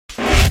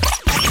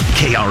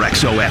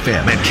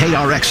KRXO-FM and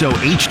KRXO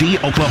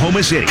HD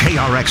Oklahoma City.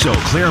 KRXO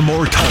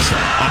Claremore Tulsa,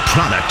 a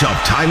product of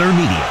Tyler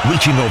Media,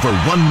 reaching over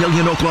 1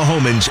 million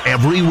Oklahomans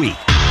every week.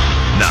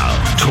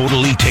 Now,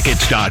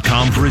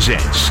 TotallyTickets.com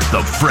presents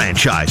the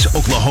Franchise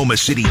Oklahoma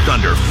City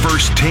Thunder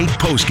First Take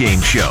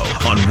Postgame Show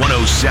on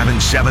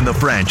 107.7 The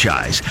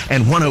Franchise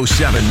and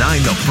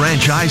 107.9 The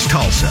Franchise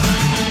Tulsa.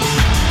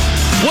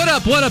 What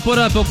up,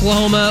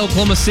 Oklahoma,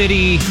 Oklahoma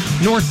City,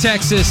 North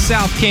Texas,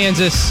 South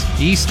Kansas,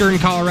 Eastern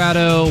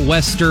Colorado,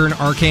 Western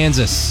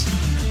Arkansas.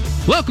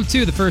 Welcome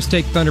to the First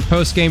Take Thunder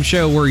postgame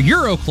show where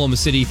your Oklahoma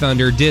City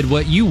Thunder did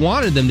what you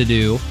wanted them to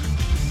do.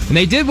 And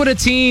they did what a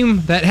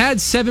team that had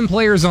 7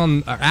 players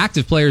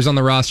active players on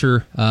the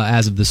roster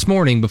as of this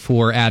morning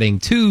before adding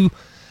 2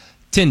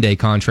 10-day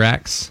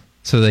contracts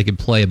so they could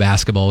play a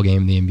basketball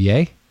game in the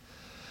NBA.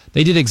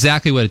 They did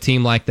exactly what a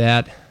team like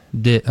that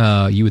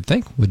you would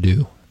think would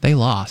do. They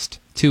lost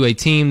to a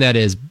team that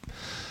is,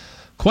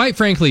 quite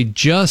frankly,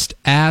 just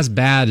as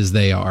bad as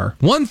they are.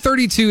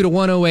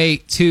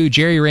 132-108 to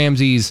Jerry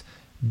Ramsey's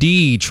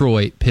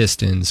Detroit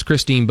Pistons.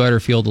 Christine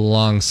Butterfield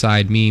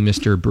alongside me,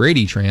 Mr.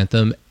 Brady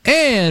Trantham,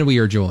 and we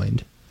are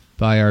joined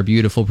by our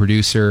beautiful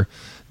producer,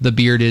 the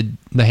bearded,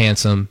 the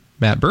handsome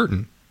Matt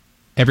Burton.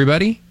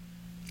 Everybody?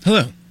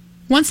 Hello.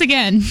 Once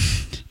again,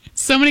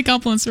 so many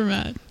compliments for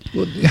Matt.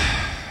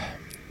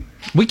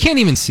 We can't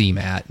even see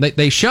Matt.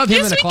 They shove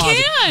him in a closet.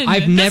 Yes, we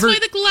can. That's why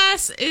the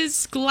glass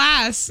is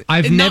glass.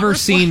 I've never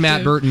seen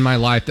Matt Burton in my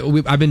life.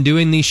 I've been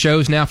doing these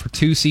shows now for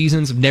 2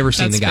 seasons. I've never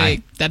seen the guy.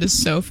 Fake. That is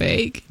so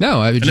fake.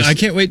 No, I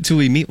can't wait till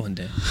we meet one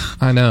day.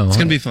 I know. It's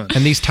going to be fun.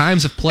 And these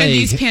times of plague.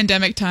 And these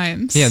pandemic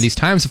times. Yeah, these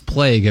times of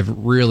plague have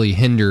really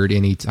hindered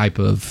any type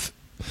of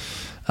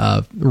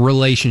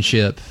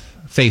relationship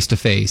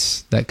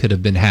face-to-face that could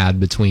have been had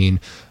between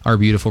our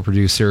beautiful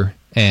producer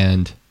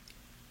and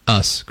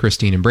us,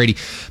 Christine and Brady.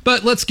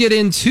 But let's get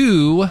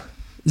into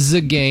the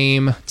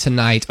game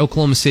tonight.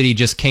 Oklahoma City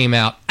just came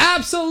out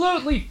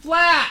absolutely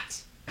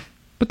flat.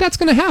 But that's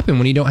going to happen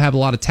when you don't have a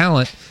lot of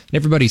talent and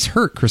everybody's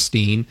hurt,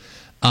 Christine.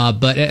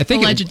 But I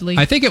think allegedly.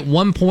 I think at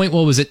one point,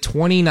 what was it,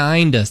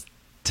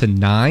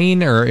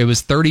 29-9, or it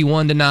was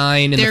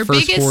 31-9 in the first quarter? Their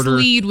biggest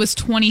lead was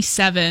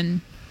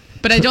 27.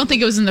 But I don't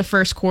think it was in the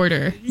first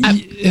quarter.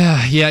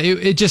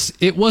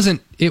 It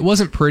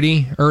wasn't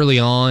pretty early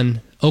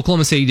on.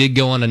 Oklahoma City did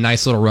go on a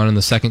nice little run in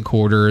the second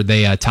quarter.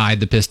 They tied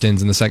the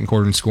Pistons in the second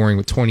quarter in scoring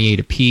with 28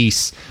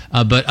 apiece.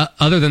 But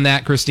other than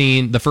that,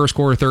 Christine, the first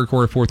quarter, third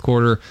quarter, fourth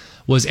quarter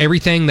was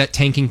everything that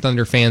tanking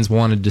Thunder fans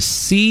wanted to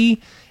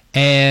see.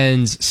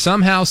 And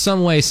somehow,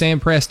 some way, Sam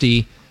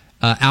Presti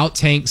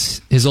out-tanks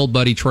his old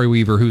buddy Troy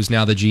Weaver, who's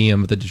now the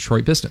GM of the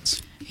Detroit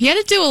Pistons. He had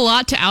to do a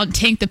lot to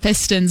out-tank the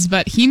Pistons,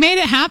 but he made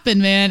it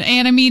happen, man.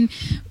 And, I mean,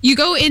 you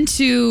go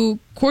into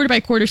quarter by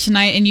quarter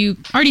tonight, and you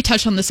already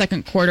touched on the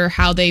second quarter,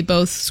 how they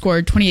both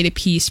scored 28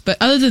 apiece. But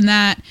other than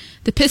that,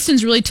 the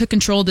Pistons really took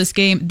control of this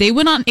game. They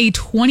went on a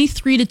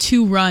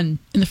 23-2 run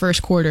in the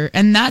first quarter,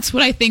 and that's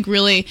what I think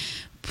really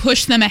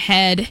pushed them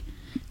ahead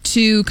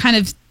to kind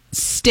of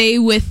stay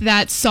with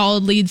that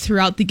solid lead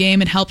throughout the game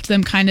and helped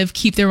them kind of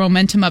keep their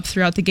momentum up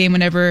throughout the game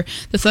whenever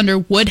the Thunder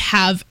would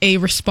have a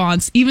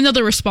response, even though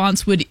the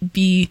response would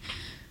be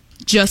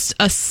just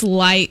a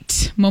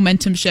slight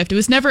momentum shift. It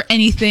was never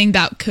anything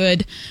that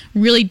could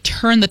really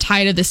turn the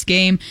tide of this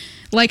game.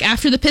 Like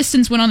after the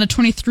Pistons went on a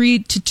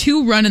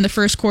 23-2 run in the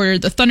first quarter,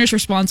 the Thunder's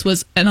response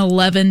was an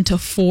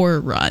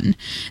 11-4 run.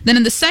 Then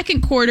in the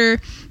second quarter,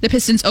 the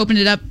Pistons opened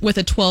it up with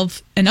a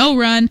 12-0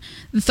 run.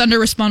 The Thunder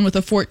responded with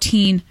a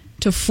 14-4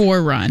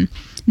 run.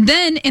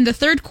 Then in the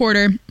third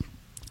quarter,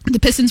 the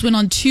Pistons went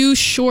on 2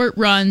 short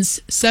runs.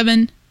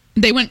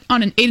 They went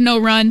on an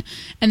 8-0 run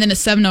and then a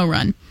 7-0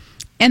 run.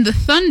 And the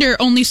Thunder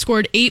only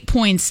scored 8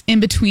 points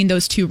in between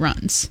those 2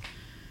 runs.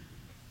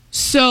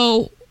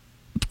 So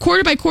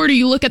quarter by quarter,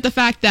 you look at the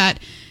fact that,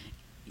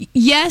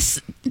 yes,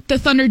 the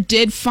Thunder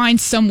did find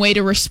some way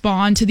to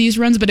respond to these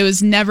runs, but it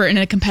was never in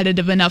a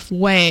competitive enough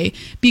way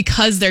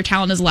because their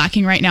talent is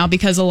lacking right now,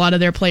 because a lot of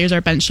their players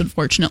are benched,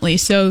 unfortunately.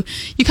 So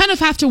you kind of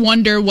have to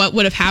wonder what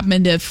would have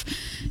happened if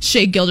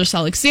Shai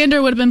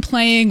Gilgeous-Alexander would have been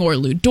playing, or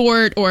Lou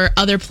Dort, or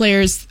other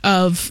players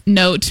of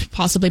note,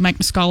 possibly Mike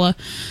Muscala.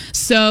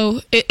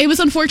 So it was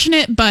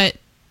unfortunate, but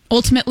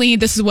ultimately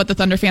this is what the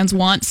Thunder fans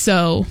want,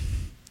 so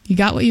you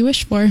got what you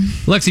wished for.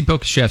 Alexei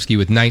Pokusevski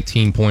with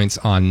 19 points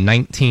on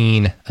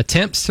 19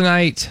 attempts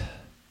tonight,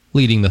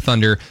 leading the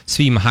Thunder.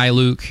 Svi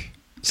Mykhailiuk,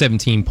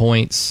 17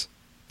 points.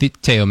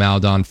 Theo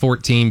Maledon,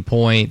 14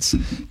 points.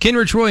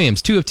 Kenrich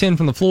Williams, 2 of 10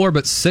 from the floor,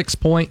 but 6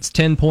 points,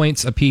 10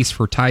 points apiece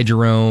for Ty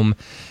Jerome.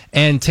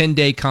 And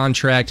 10-day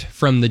contract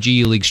from the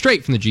G League,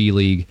 straight from the G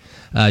League,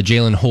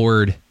 Jalen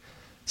Horde.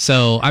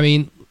 So, I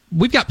mean,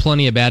 we've got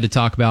plenty of bad to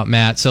talk about,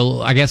 Matt.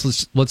 So I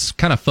guess let's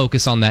kind of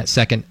focus on that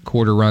second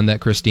quarter run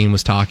that Christine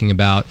was talking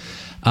about.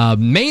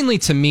 Mainly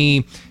to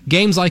me,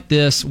 games like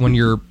this, when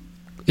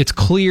it's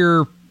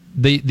clear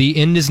the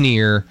end is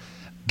near,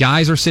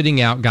 guys are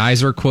sitting out,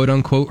 guys are quote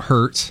unquote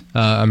hurt.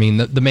 I mean,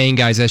 the main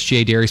guys,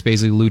 SGA, Darius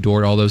Bazley, Lou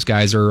Dort, all those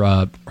guys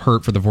are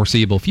hurt for the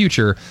foreseeable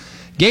future.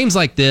 Games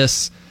like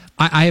this,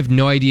 I have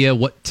no idea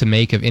what to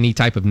make of any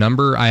type of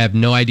number. I have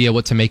no idea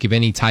what to make of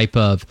any type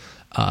of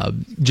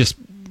just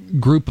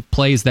group of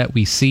plays that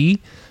we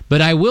see. But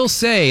I will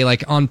say,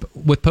 like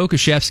with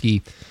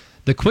Pokusevski,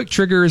 the quick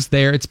trigger is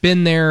there. It's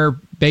been there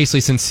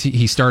basically since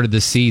he started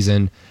this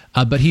season.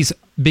 But he's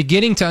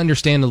beginning to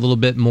understand a little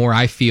bit more,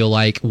 I feel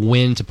like,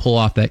 when to pull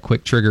off that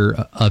quick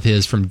trigger of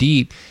his from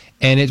deep.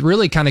 And it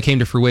really kind of came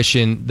to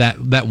fruition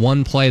that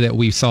one play that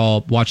we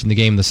saw watching the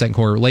game in the second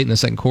quarter, late in the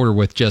second quarter,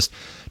 with just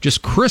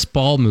crisp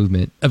ball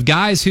movement of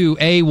guys who,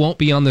 A, won't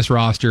be on this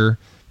roster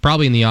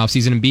probably in the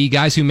offseason, and B,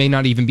 guys who may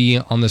not even be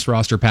on this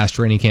roster past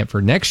training camp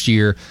for next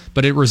year.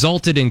 But it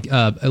resulted in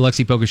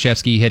Alexei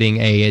Pokusevski hitting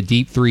a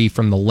deep three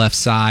from the left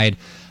side.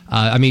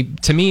 I mean,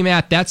 to me,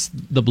 Matt, that's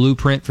the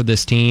blueprint for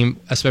this team,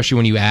 especially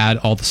when you add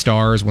all the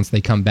stars once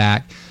they come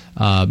back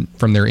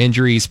from their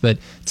injuries. But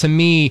to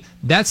me,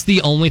 that's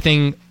the only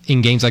thing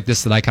in games like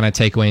this that I kind of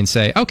take away and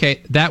say,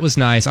 okay, that was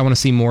nice. I want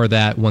to see more of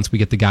that once we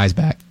get the guys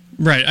back.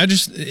 Right. I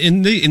just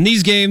in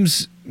these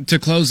games to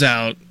close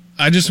out,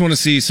 I just want to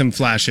see some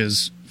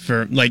flashes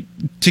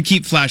to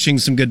keep flashing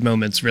some good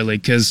moments, really,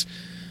 because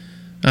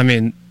I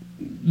mean,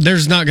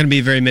 there's not going to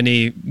be very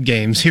many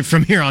games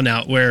from here on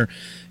out where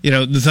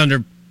the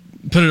Thunder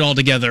put it all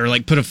together,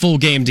 like put a full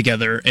game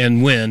together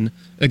and win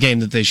a game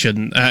that they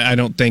shouldn't. I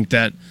don't think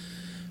that,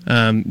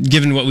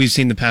 given what we've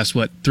seen the past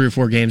 3 or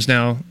 4 games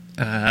now,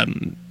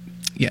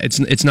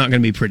 it's not going to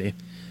be pretty.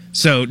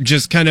 So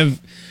just kind of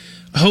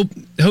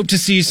hope to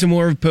see some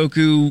more of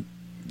Poku,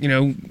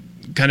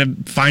 kind of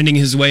finding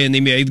his way in the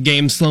NBA, the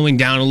game slowing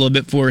down a little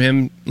bit for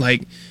him.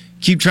 Like,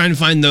 keep trying to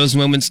find those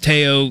moments.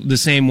 Teo the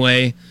same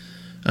way,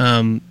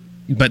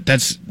 but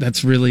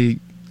that's really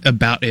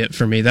about it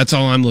for me. That's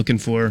all I'm looking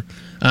for.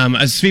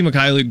 Svi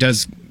Mikhailiuk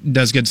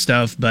does good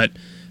stuff, but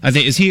I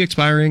think, is he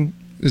expiring?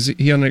 Is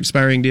he on an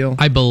expiring deal?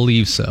 I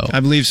believe so. I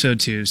believe so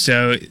too.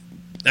 So,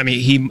 I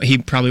mean, he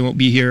probably won't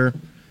be here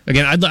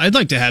again. I'd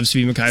like to have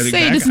Svi Mikhailiuk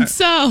back. Say it isn't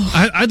so.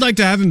 I'd like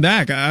to have him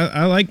back.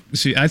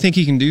 I think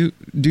he can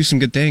do some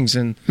good things.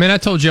 And man, I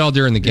told y'all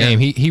during the game,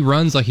 he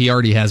runs like he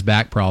already has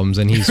back problems,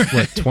 and he's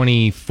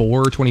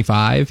 24,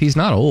 25. He's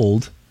not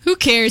old. Who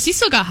cares? He's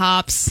still got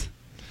hops.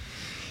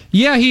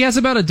 Yeah, he has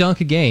about a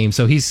dunk a game,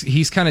 so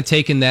he's kind of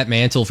taken that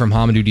mantle from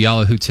Hamidou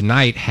Diallo, who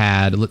tonight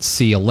had,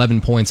 11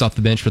 points off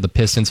the bench for the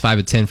Pistons, 5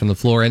 of 10 from the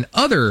floor, and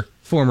other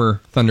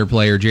former Thunder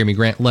player Jeremy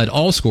Grant led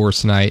all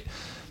scorers tonight,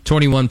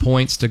 21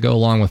 points to go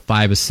along with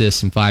 5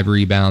 assists and 5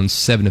 rebounds,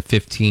 7 of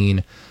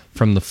 15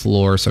 from the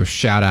floor. So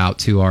shout out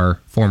to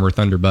our former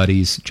Thunder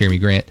buddies, Jeremy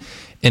Grant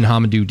and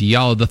Hamidou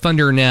Diallo. The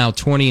Thunder are now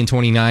 20 and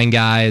 29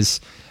 guys,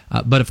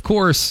 but of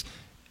course,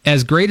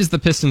 as great as the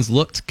Pistons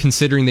looked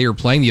considering they were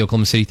playing the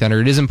Oklahoma City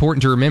Thunder, it is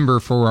important to remember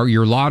for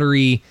your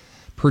lottery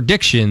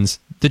predictions,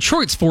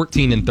 Detroit's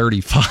 14 and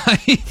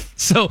 35.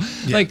 So,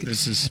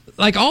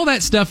 like all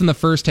that stuff in the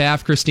first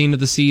half, Christine,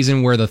 of the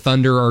season, where the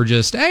Thunder are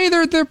just, hey,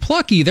 they're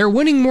plucky, they're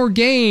winning more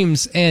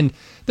games, and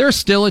there's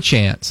still a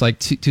chance. Like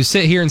to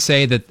sit here and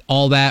say that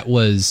all that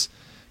was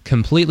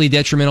completely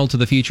detrimental to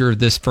the future of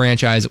this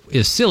franchise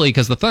is silly,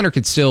 because the Thunder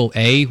could still,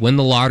 A, win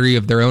the lottery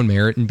of their own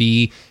merit, and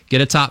B,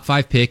 get a top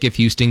 5 pick if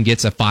Houston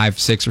gets a 5,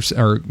 6,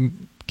 or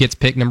gets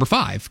pick number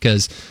 5,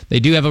 because they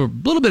do have a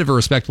little bit of a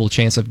respectable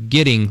chance of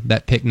getting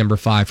that pick number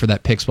 5 for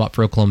that pick spot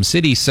for Oklahoma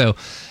City. So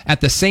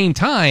at the same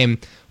time,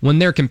 when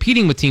they're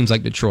competing with teams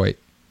like Detroit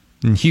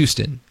and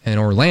Houston and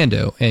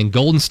Orlando, and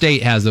Golden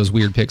State has those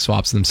weird pick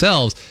swaps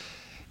themselves,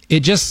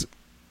 it just,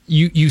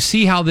 you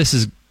see how this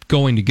is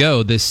going to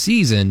go this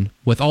season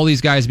with all these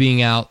guys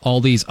being out,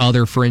 all these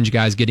other fringe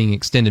guys getting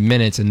extended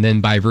minutes, and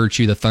then by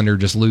virtue the Thunder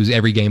just lose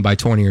every game by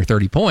 20 or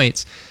 30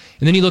 points.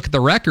 And then you look at the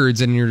records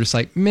and you're just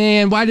like,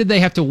 man, why did they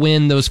have to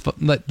win that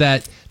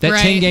right.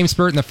 10-game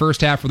spurt in the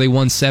first half where they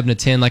won 7 of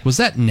 10? Like, was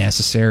that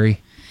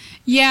necessary?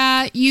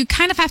 Yeah, you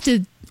kind of have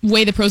to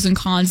weigh the pros and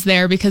cons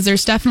there, because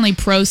there's definitely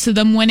pros to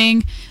them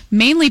winning,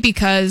 mainly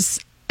because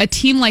a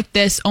team like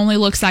this only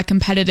looks that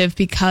competitive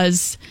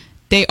because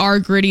they are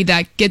gritty,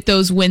 that get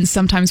those wins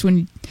sometimes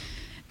when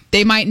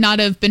they might not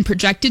have been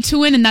projected to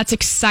win, and that's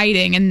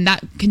exciting, and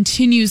that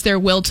continues their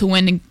will to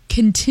win and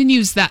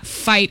continues that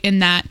fight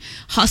and that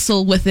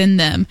hustle within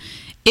them.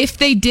 If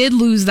they did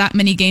lose that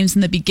many games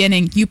in the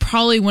beginning, you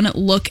probably wouldn't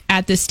look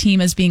at this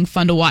team as being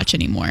fun to watch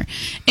anymore.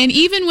 And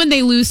even when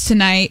they lose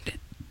tonight,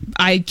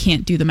 I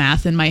can't do the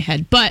math in my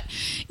head, but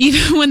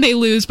even when they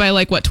lose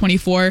by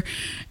 24,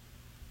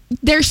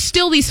 there's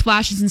still these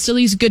flashes and still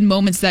these good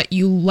moments that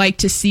you like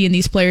to see in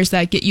these players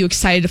that get you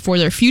excited for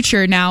their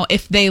future. Now,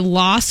 if they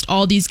lost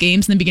all these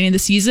games in the beginning of the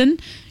season,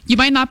 you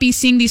might not be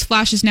seeing these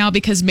flashes now,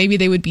 because maybe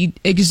they would be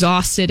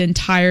exhausted and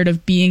tired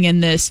of being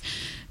in this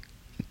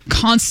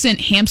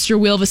constant hamster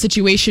wheel of a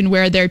situation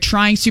where they're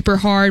trying super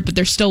hard, but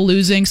they're still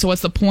losing. So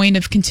what's the point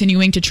of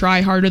continuing to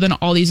try harder than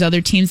all these other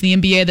teams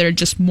in the NBA that are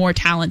just more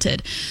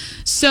talented?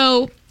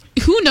 So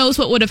who knows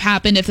what would have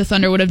happened if the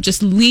Thunder would have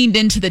just leaned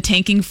into the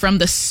tanking from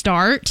the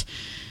start.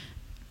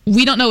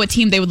 We don't know what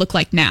team they would look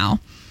like now.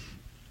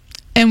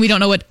 And we don't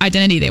know what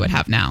identity they would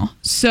have now.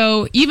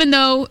 So even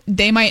though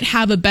they might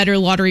have a better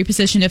lottery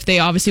position if they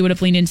obviously would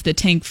have leaned into the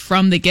tank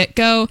from the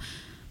get-go,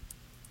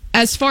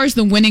 as far as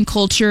the winning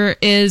culture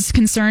is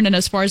concerned and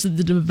as far as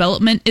the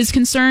development is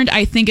concerned,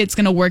 I think it's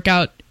going to work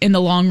out in the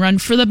long run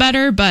for the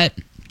better. But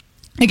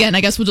again,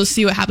 I guess we'll just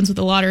see what happens with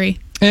the lottery.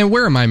 And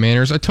where are my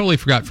manners? I totally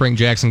forgot Frank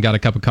Jackson got a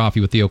cup of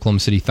coffee with the Oklahoma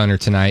City Thunder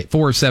tonight.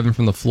 4 of 7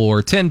 from the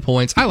floor, 10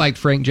 points. I liked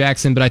Frank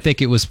Jackson, but I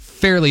think it was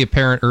fairly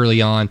apparent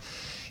early on.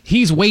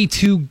 He's way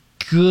too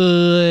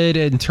good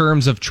in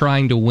terms of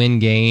trying to win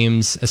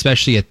games,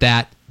 especially at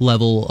that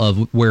level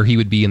of where he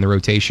would be in the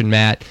rotation,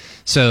 Matt.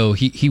 So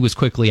he was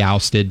quickly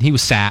ousted. He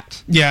was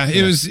sacked. Yeah,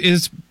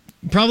 it's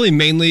probably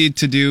mainly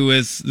to do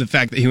with the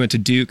fact that he went to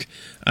Duke.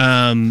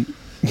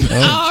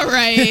 All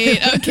right.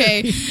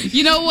 Okay.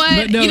 You know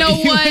what? No, you know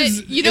he what?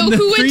 was You know in the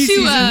who went to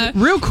preseason.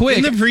 Real quick.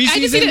 In the preseason, I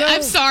just need to, though?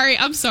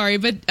 I'm sorry,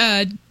 but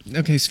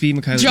Okay, Svi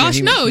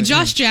Mikhailuk.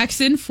 Josh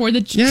Jackson for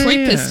the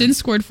Detroit Pistons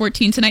scored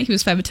 14 tonight. He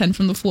was 5 of 10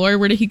 from the floor.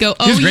 Where did he go?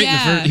 He was great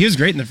he was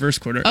great in the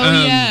first quarter.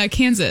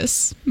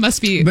 Kansas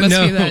must be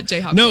that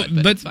Jayhawk. No,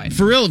 but it's fine.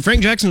 for real,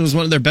 Frank Jackson was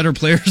one of their better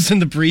players in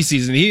the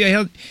preseason.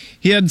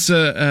 He had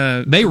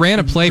they ran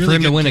a play for really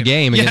him to good win a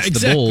game against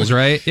exactly. the Bulls,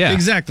 right? Yeah,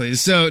 exactly.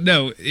 So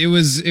no, it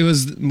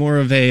was more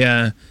of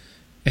a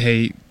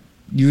hey,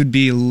 you would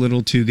be a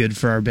little too good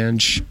for our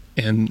bench,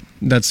 and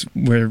that's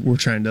where we're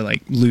trying to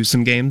like lose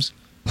some games.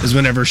 Is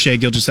whenever Shai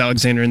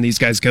Gilgeous-Alexander and these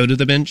guys go to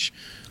the bench,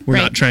 we're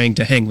not trying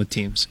to hang with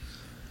teams.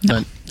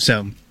 No.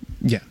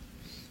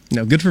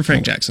 Good for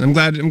Frank Jackson.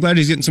 I'm glad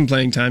he's getting some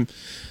playing time.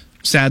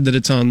 Sad that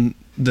it's on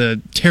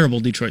the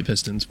terrible Detroit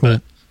Pistons.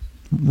 But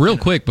real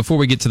quick before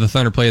we get to the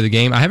Thunder play of the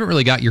game, I haven't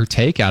really got your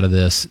take out of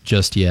this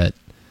just yet.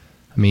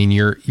 I mean,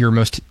 your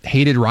most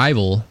hated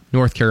rival,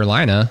 North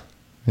Carolina,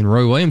 and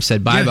Roy Williams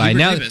said bye-bye. Hubert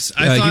Now, Davis.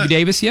 Hubert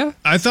Davis, yeah,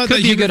 I thought could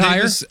that be a good Hubert hire.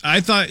 Davis,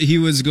 I thought he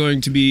was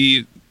going to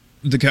be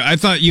I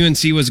thought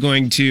UNC was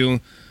going to,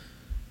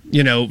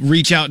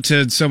 reach out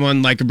to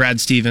someone like a Brad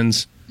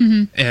Stevens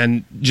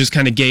and just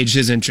kind of gauge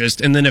his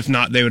interest, and then if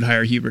not, they would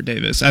hire Hubert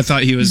Davis. I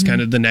thought he was kind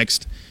of the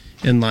next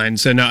in line.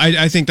 So no,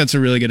 I think that's a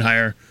really good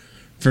hire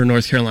for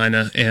North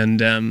Carolina,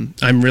 and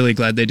I'm really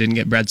glad they didn't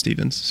get Brad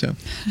Stevens. So.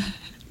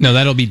 No,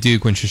 that'll be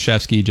Duke when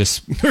Krzyzewski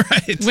just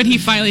right when he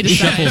finally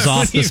decides. shuffles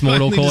off this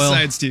mortal coil.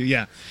 Decides to,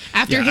 yeah.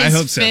 After I his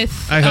hope so.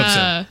 fifth, I hope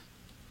so.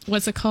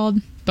 What's it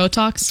called?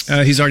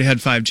 Botox? He's already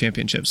had 5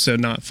 championships, so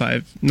not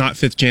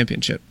 5th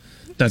championship.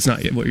 That's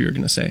not what you were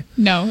going to say.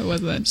 No, it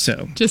wasn't.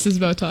 So just his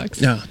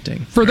Botox. Oh, dang.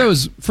 For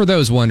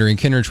those wondering,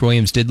 Kenrich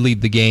Williams did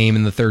lead the game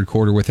in the third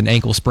quarter with an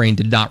ankle sprain,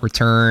 did not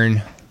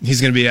return.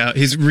 He's going to be out.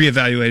 He's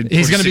reevaluated.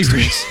 He's going to be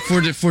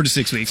 4 to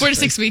 6 weeks. 4 to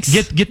 6 weeks.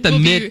 Get the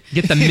mid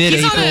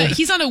April.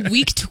 He's on a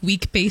week to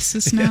week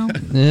basis now.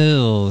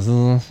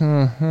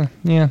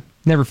 Yeah,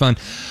 never fun.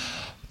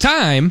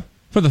 Time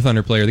for the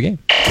Thunder player of the game.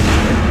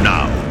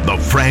 Now, the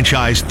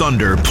franchise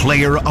Thunder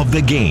player of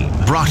the game,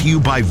 brought to you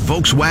by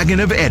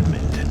Volkswagen of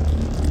Edmond.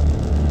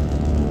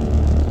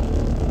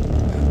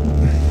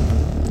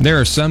 There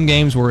are some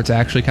games where it's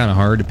actually kind of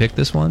hard to pick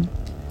this one.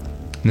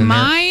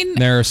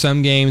 There are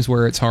some games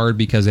where it's hard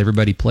because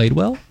everybody played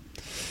well.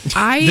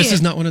 This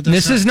is not one of those.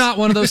 This is not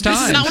one of those times.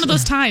 This is not one of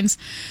those times.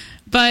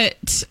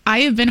 But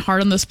I have been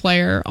hard on this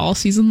player all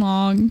season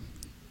long,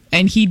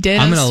 and he did.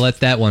 I'm going to let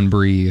that one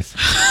breathe.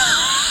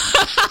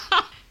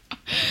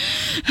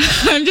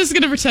 I'm just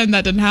going to pretend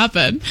that didn't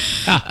happen.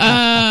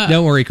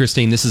 Don't worry,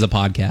 Christine. This is a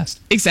podcast.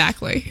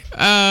 Exactly.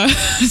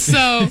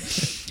 So,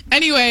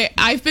 anyway,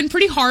 I've been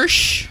pretty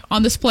harsh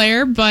on this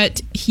player,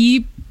 but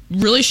he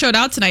really showed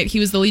out tonight. He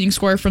was the leading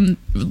scorer from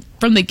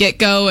the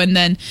get-go and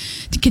then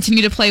to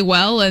continue to play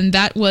well, and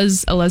that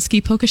was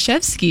Aleksej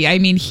Pokusevski. I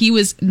mean, he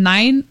was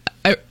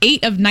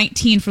 8 of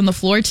 19 from the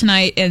floor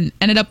tonight and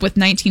ended up with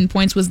 19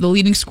 points, was the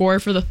leading scorer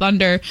for the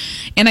Thunder.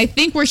 And I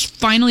think we're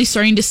finally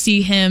starting to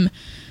see him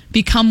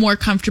become more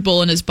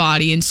comfortable in his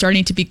body and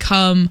starting to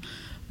become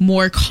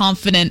more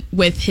confident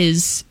with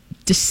his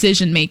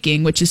decision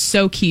making, which is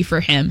so key for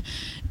him.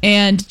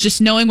 And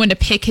just knowing when to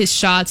pick his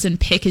shots and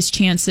pick his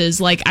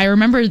chances. Like, I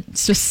remember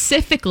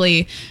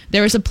specifically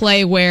there was a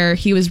play where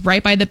he was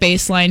right by the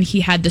baseline.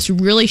 He had this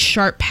really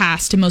sharp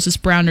pass to Moses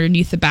Brown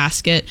underneath the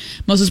basket.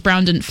 Moses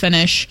Brown didn't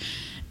finish.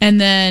 And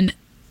then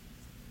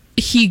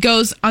he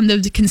goes on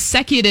the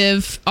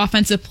consecutive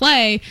offensive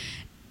play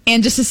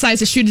and just decides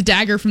to shoot a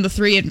dagger from the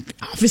 3 and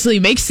obviously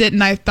makes it.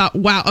 And I thought,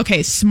 wow,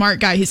 okay,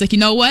 smart guy. He's like, you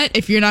know what?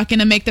 If you're not going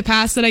to make the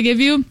pass that I give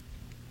you,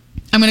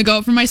 I'm going to go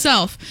up for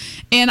myself.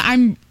 And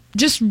I'm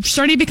just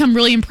starting to become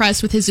really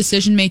impressed with his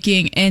decision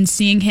making and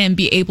seeing him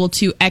be able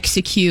to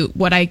execute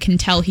what I can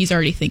tell he's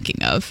already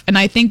thinking of. And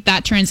I think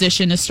that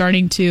transition is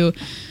starting to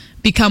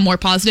become more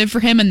positive for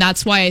him. And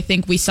that's why I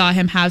think we saw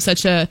him have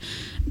such a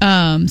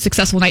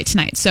successful night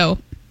tonight. So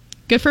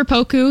good for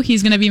Poku.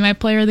 He's going to be my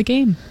player of the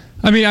game.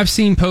 I mean, I've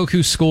seen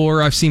Poku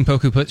score. I've seen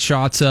Poku put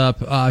shots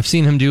up. I've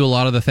seen him do a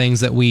lot of the things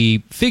that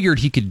we figured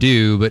he could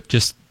do, but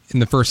just in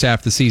the first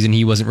half of the season,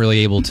 he wasn't really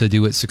able to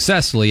do it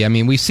successfully. I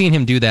mean, we've seen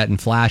him do that in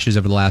flashes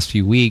over the last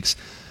few weeks.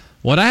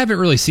 What I haven't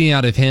really seen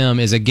out of him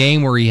is a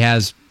game where he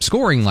has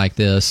scoring like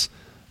this,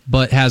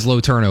 but has low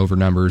turnover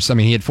numbers. I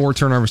mean, he had 4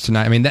 turnovers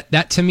tonight. I mean,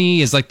 that to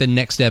me is like the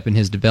next step in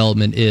his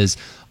development is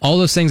all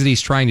those things that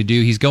he's trying to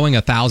do. He's going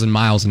 1,000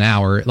 miles an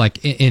hour,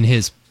 like in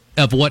his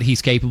of what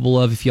he's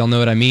capable of, if y'all know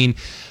what I mean.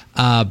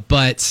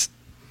 But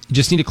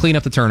just need to clean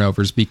up the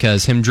turnovers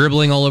because him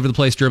dribbling all over the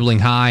place, dribbling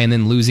high, and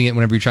then losing it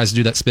whenever he tries to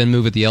do that spin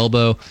move at the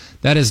elbow,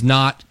 that is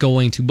not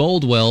going to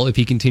bode well if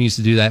he continues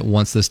to do that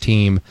once this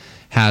team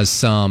has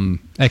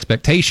some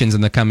expectations in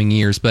the coming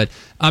years. But,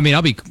 I mean,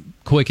 I'll be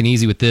quick and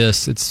easy with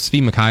this. It's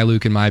Svi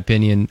Mikhailiuk, in my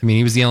opinion. I mean,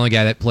 he was the only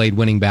guy that played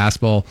winning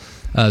basketball.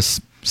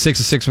 6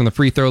 of 6 from the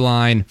free throw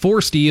line,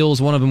 4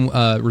 steals, one of them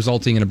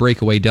resulting in a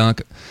breakaway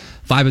dunk.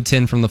 5 of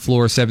 10 from the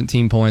floor,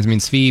 17 points. I mean,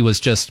 Svi was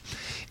just,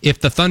 if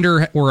the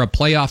Thunder were a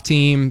playoff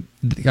team,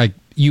 like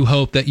you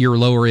hope that your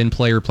lower end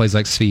player plays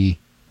like Svi,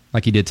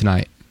 like he did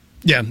tonight.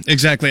 Yeah,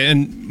 exactly.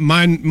 And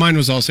mine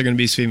was also going to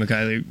be Svi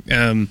Mikhailiuk. I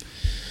don't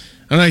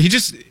know.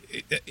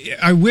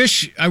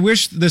 I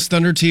wish this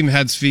Thunder team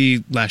had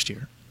Svi last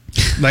year.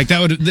 Like he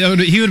would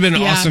have been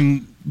an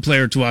awesome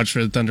player to watch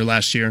for the Thunder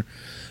last year.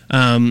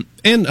 And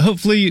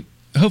hopefully,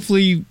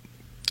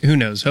 who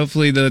knows?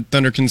 Hopefully the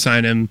Thunder can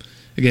sign him.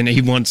 Again,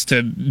 he wants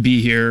to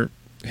be here.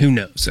 Who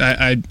knows?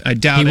 I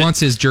doubt it. He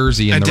wants his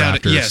jersey in the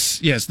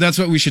Raptors. Yes. That's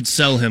what we should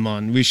sell him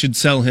on. We should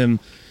sell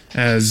him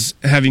as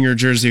having your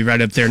jersey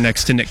right up there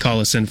next to Nick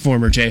Collison,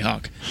 former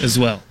Jayhawk, as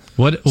well.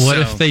 What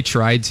if they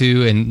tried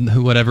to,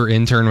 and whatever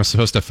intern was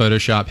supposed to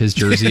Photoshop his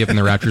jersey up and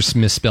the Raptors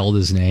misspelled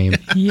his name?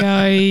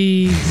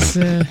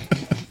 Yikes.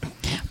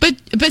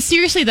 But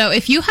seriously, though,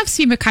 if you have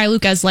Svi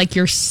Mikhailiuk as like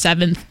your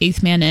 7th,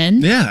 8th man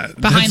in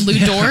behind Lou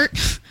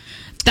Dort,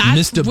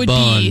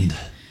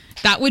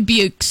 that would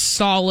be a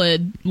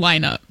solid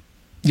lineup.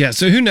 Yeah,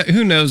 so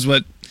who knows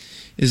what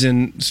is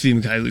in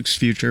Svi Mikhailiuk's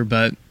future,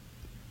 but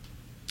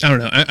I don't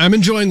know. I'm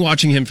enjoying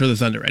watching him for the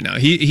Thunder right now.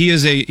 He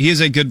is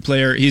a good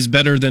player. He's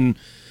better than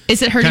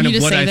is it hurting kind of you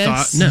to what say I this?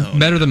 thought. No,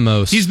 better than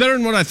most. He's better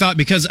than what I thought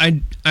because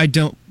I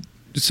don't.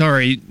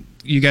 Sorry,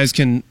 you guys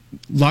can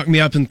lock me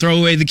up and throw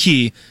away the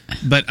key,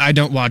 but I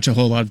don't watch a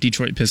whole lot of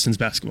Detroit Pistons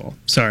basketball.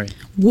 Sorry.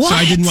 What? So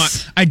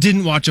I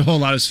didn't watch a whole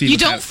lot of Svi. You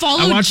don't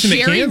follow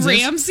Jerry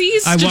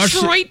Ramsey's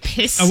Detroit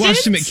Pistons? I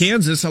watched him at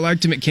Kansas. I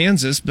liked him at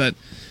Kansas,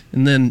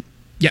 and then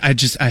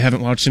I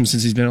haven't watched him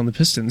since he's been on the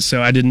Pistons,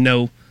 so I didn't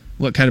know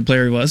what kind of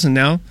player he was, and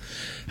now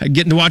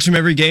getting to watch him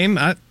every game,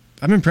 I'm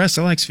impressed.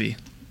 I like Svi.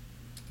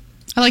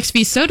 I like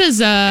Svi. So does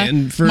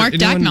Mark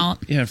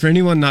Daigneault. Yeah, for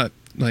anyone not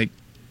like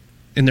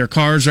in their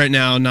cars right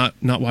now, not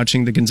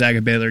watching the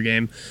Gonzaga Baylor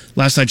game.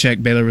 Last I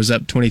checked, Baylor was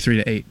up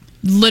 23-8.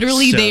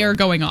 Literally, they are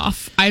going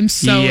off. I'm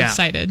so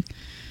excited.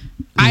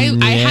 I have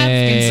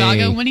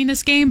Gonzaga winning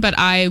this game, but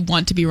I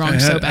want to be wrong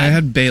so bad. I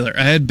had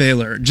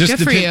Baylor. Just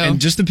Good for you. And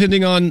just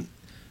depending on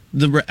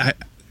the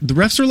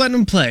refs are letting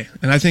them play,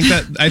 and I think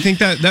that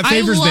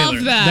favors Baylor. I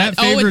love that.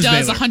 It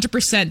does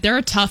 100%. They're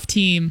a tough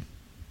team.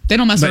 They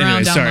don't mess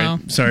around down low.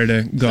 Sorry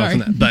to go off on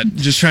that, but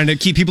just trying to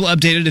keep people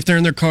updated if they're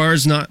in their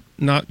cars, not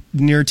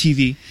near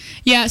TV.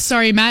 Yeah,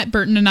 sorry. Matt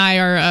Burton and I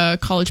are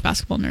college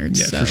basketball nerds.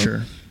 Yeah, so. for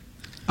sure.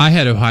 I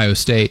had Ohio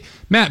State.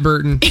 Matt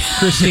Burton,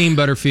 Christine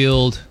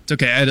Butterfield. It's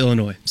okay. I had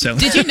Illinois. So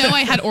did you know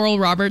I had Oral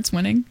Roberts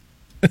winning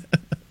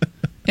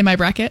in my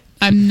bracket?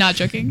 I'm not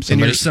joking. In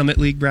your Summit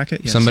League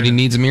bracket? Yes, somebody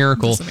needs a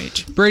miracle.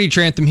 Brady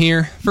Trantham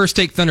here. First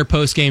Take Thunder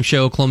post-game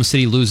show. Oklahoma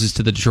City loses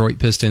to the Detroit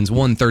Pistons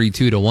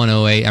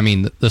 132-108. I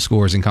mean, the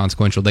score is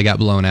inconsequential. They got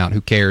blown out.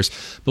 Who cares?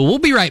 But we'll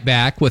be right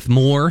back with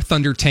more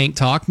Thunder Tank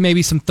talk,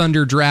 maybe some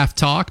Thunder draft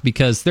talk,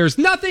 because there's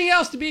nothing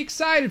else to be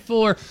excited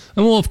for.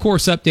 And we'll, of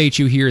course, update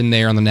you here and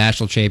there on the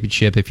national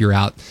championship if you're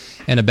out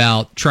and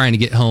about trying to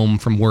get home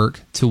from work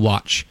to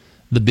watch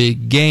the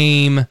big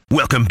game.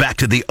 Welcome back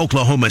to the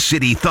Oklahoma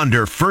City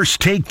Thunder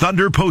First Take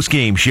Thunder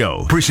postgame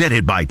show,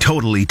 presented by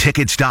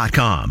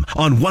TotallyTickets.com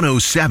on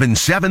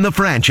 107.7 The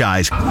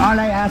Franchise. All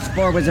I asked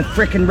for was a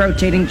frickin'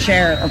 rotating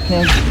chair,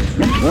 okay?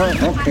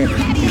 Well, okay.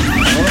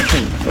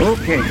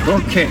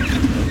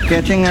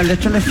 Getting a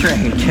little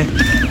afraid.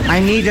 I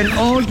need an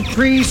old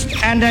priest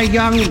and a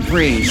young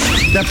priest.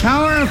 The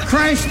power of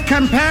Christ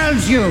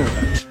compels you.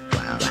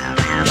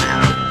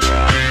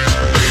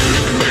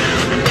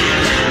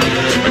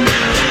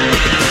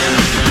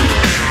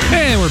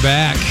 And we're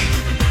back.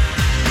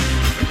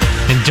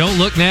 And don't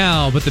look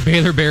now, but the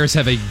Baylor Bears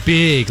have a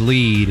big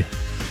lead.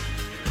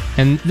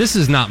 And this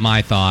is not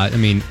my thought. I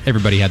mean,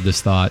 everybody had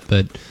this thought,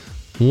 but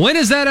when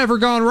has that ever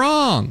gone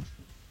wrong?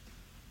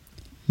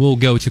 We'll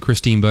go to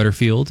Christine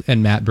Butterfield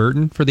and Matt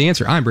Burton for the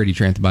answer. I'm Brady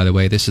Trantham, by the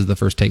way. This is the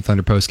First Take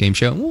Thunder postgame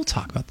show, and we'll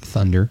talk about the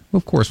Thunder.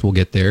 Of course, we'll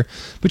get there.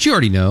 But you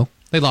already know.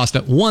 They lost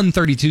at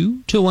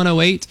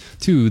 132-108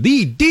 to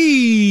the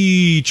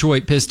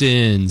Detroit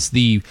Pistons,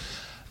 the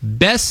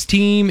best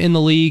team in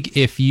the league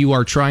if you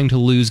are trying to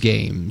lose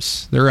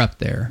games. They're up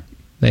there.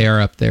 They are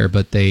up there,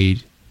 but they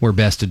were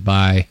bested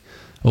by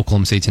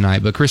Oklahoma State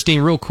tonight. But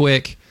Christine, real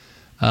quick,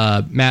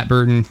 Matt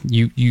Burton,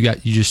 you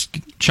just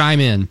chime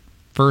in.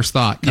 First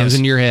thought comes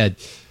into your head.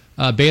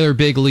 Baylor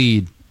big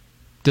lead.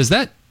 Does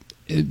that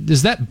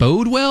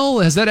bode well?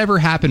 Has that ever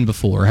happened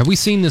before? Have we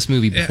seen this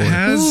movie before? It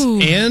has,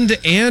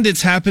 and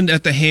it's happened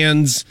at the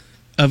hands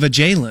of a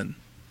Jalen.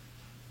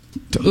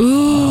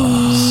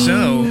 Ooh.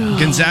 So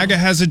Gonzaga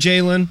has a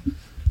Jalen.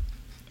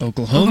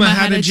 Oklahoma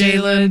had a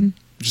Jalen.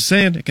 Just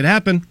saying, it could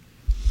happen.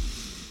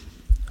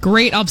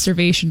 Great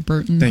observation,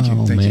 Burton. Thank you.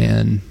 Oh, thank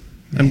man.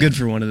 you. I'm good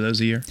for one of those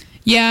a year.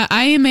 Yeah,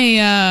 I am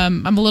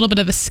I'm a little bit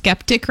of a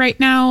skeptic right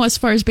now as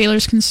far as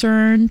Baylor's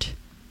concerned.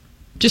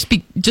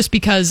 Just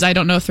because I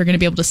don't know if they're going to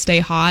be able to stay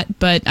hot,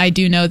 but I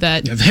do know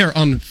that Yeah, they're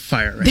on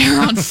fire right they're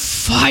now. on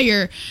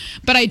fire.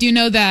 But I do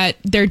know that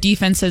their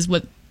defense has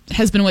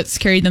been what's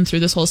carried them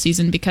through this whole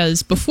season,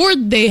 because before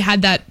they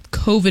had that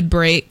COVID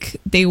break,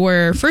 they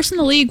were first in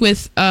the league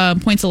with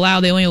points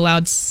allowed. They only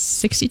allowed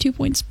 62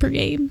 points per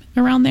game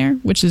around there,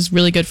 which is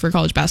really good for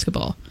college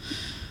basketball.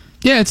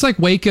 Yeah, it's like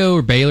Waco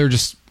or Baylor.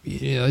 Just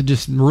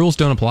rules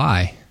don't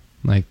apply.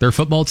 Like their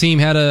football team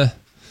had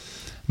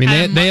they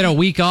had a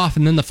week off,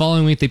 and then the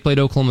following week they played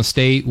Oklahoma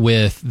State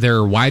with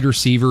their wide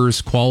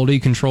receivers quality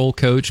control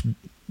coach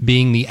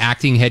being the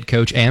acting head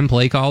coach and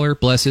play caller.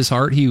 Bless his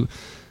heart.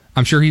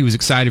 I'm sure he was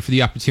excited for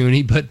the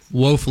opportunity, but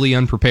woefully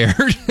unprepared.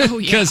 Oh,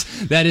 yeah.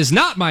 Because that is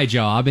not my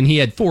job, and he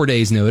had 4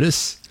 days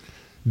notice.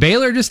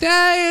 Baylor just,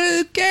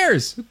 who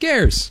cares? Who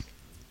cares?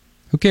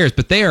 Who cares?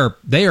 But they are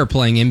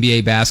playing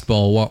NBA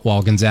basketball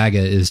while Gonzaga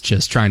is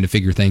just trying to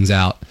figure things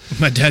out.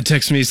 My dad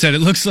texted me. He said it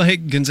looks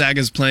like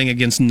Gonzaga's playing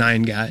against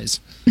 9 guys.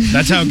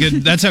 That's how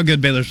good. That's how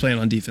good Baylor's playing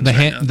on defense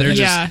right now.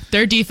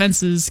 Their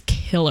defense is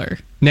killer.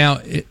 Now,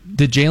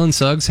 did Jalen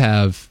Suggs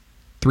have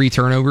 3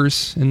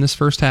 turnovers in this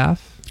first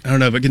half? I don't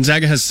know, but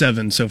Gonzaga has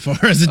 7 so far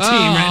as a team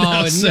right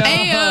now. So.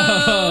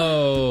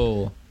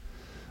 No.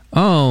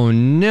 Oh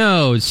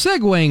no!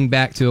 Segueing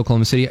back to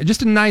Oklahoma City,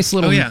 just a nice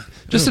little,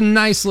 a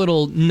nice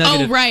little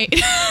nugget. Oh right,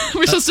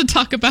 we're supposed to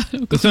talk about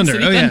Oklahoma Thunder.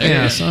 City Oh, yeah. Thunder.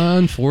 Yes,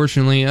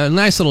 unfortunately, a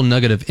nice little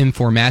nugget of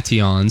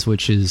informations,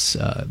 which is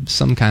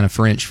some kind of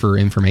French for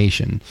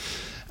information.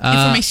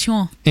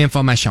 Information.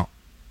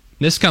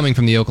 This coming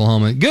from the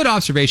Oklahoma. Good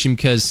observation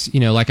because,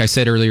 like I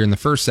said earlier in the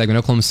first segment,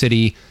 Oklahoma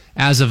City,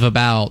 as of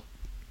about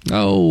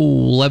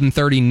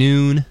 11:30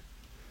 noon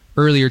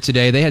earlier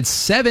today, they had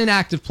 7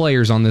 active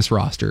players on this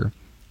roster.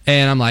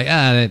 And I'm like,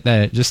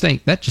 that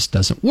just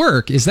doesn't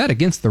work. Is that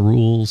against the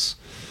rules?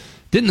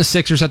 Didn't the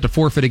Sixers have to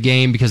forfeit a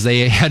game because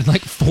they had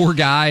like 4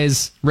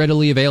 guys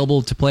readily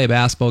available to play a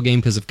basketball game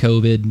because of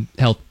COVID,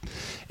 health,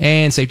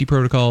 and safety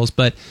protocols?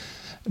 But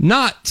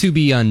not to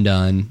be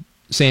undone,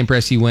 Sam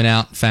Presti went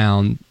out and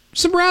found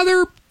some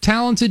rather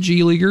talented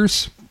G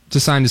Leaguers to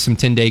sign to some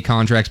 10-day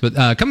contracts.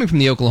 But coming from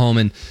the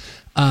Oklahoman,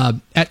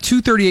 at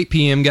 2:38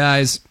 p.m.,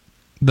 guys,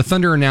 the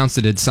Thunder announced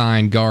it had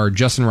signed guard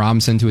Justin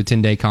Robinson to a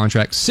 10-day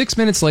contract. 6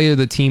 minutes later,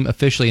 the team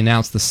officially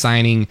announced the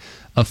signing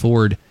of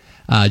forward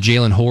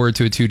Jalen Horde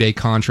to a 2-day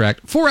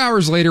contract. 4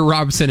 hours later,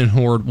 Robinson and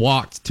Horde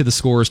walked to the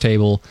scorer's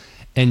table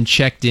and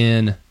checked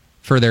in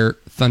for their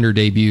Thunder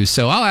debuts.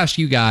 So I'll ask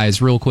you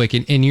guys real quick,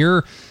 in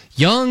your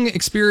young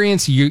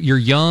experience, your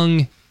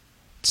young,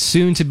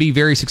 soon-to-be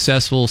very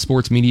successful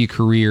sports media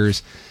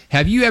careers,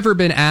 have you ever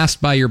been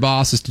asked by your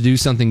bosses to do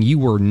something you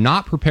were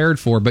not prepared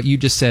for, but you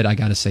just said, I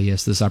got to say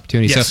yes to this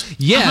opportunity? Yes. So,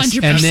 yes,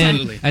 100%. and then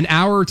Absolutely. an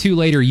hour or two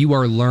later, you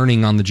are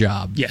learning on the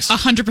job. Yes.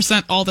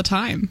 100% all the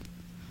time.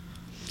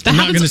 That I'm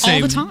not happens gonna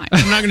all say, the time.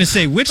 I'm not going to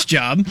say which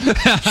job.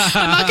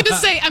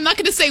 I'm not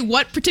gonna say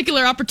what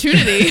particular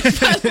opportunity,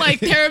 but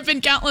like there have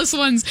been countless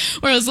ones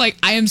where I was like,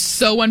 I am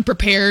so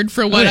unprepared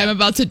for what I'm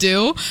about to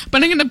do,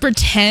 but I'm gonna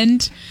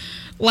pretend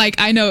like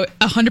I know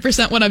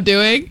 100% what I'm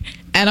doing,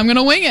 and I'm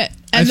gonna wing it,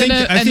 and then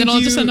it'll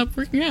just end up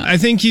working out. I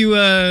think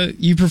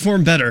you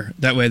perform better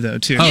that way though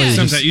too. Oh, yeah.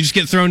 Sometimes you just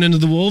get thrown into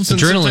the wolves. And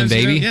Adrenaline, sometimes,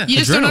 baby. Yeah. You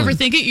just don't Adrenaline.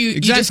 overthink it. You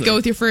just Exactly. go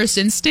with your first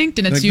instinct,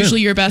 and it's Like usually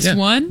them. your best Yeah.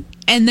 one,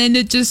 and then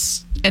you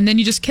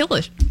just kill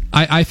it.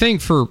 I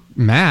think for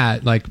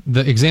Matt, like the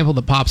example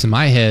that pops in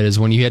my head is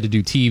when you had to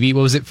do TV.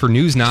 What was it for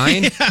News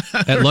 9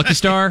 at Lucky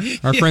Star?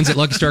 Our friends at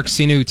Lucky Star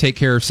Casino who take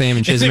care of Sam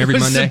and Chisholm every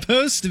it was Monday.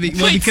 supposed to be.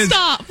 Well, Wait, because,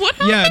 stop! What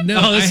happened? Yeah, no,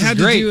 Oh, this is I had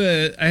great.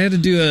 to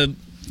do a.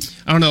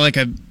 I don't know, like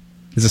a.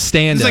 It's a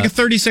stand It's up. like a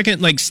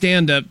 30-second like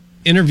stand-up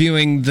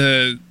interviewing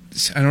the.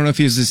 I don't know if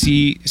he was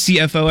the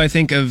CFO, I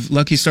think, of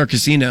Lucky Star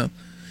Casino,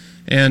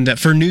 and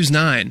for News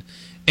 9,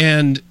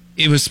 and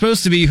it was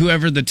supposed to be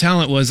whoever the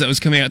talent was that was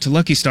coming out to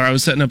Lucky Star. I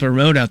was setting up a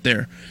remote out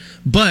there,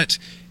 but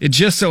it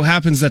just so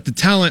happens that the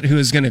talent who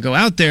is going to go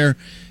out there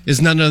is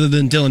none other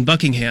than Dylan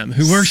Buckingham,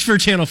 who works for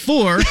Channel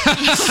 4, so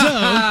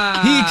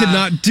he could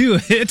not do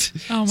it.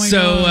 Oh my so,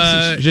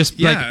 gosh. Just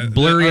like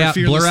blur our out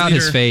fearless his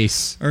leader-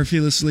 face. Our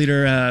fearless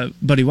leader,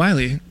 Buddy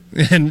Wiley,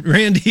 and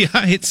Randy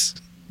Heights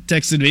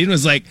texted me and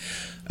was like,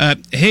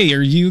 hey,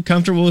 are you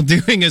comfortable with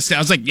doing a I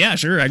was like, yeah,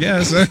 sure, I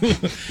guess.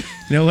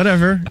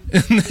 Whatever.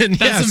 And then,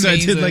 That's so I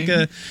did like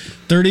amazing. a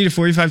 30 to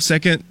 45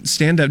 second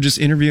stand-up just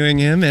interviewing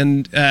him,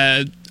 and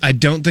I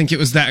don't think it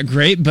was that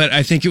great, but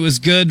I think it was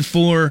good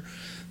for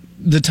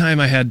the time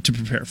I had to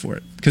prepare for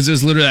it. Because it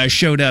was literally, I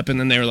showed up, and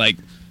then they were like,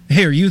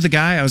 hey, are you the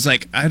guy? I was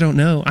like, I don't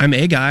know. I'm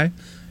a guy.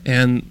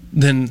 And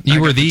then You I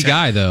were got the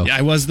guy, though. Yeah,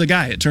 I was the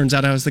guy. It turns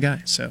out I was the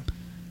guy, so...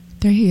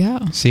 There you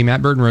go. See,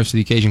 Matt Burton rose to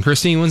the occasion.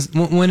 Christine,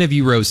 when have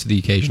you rose to the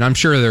occasion? I'm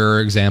sure there are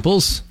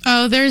examples.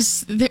 Oh,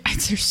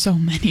 There's so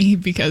many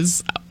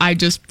because I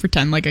just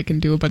pretend like I can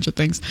do a bunch of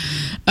things.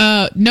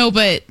 No,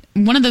 but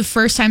one of the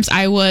first times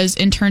I was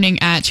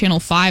interning at Channel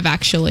 5,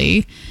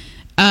 actually,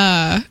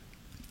 sometimes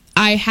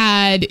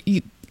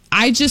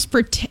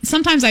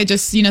I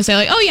just, say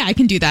like, oh yeah, I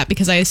can do that,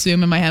 because I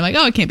assume in my head like,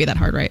 oh, it can't be that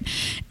hard, right?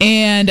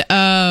 And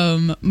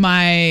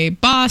my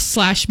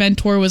boss /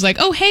 mentor was like,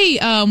 oh, hey,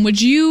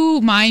 would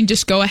you mind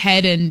just go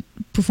ahead and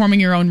performing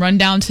your own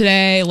rundown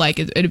today? Like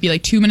it'd be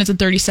like 2 minutes and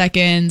 30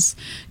 seconds,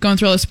 going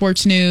through all the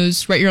sports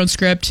news, write your own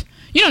script.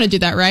 You know how to do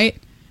that, right?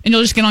 And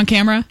you'll just get on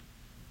camera.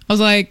 I was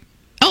like,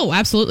 oh,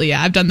 absolutely,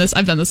 yeah, I've done this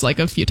like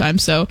a few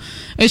times, so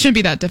it shouldn't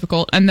be that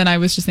difficult. And then I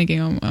was just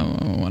thinking, oh,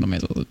 what am I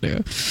supposed to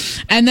do?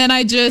 And then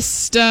I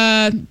just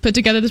put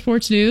together the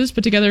sports news,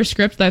 put together a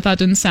script that I thought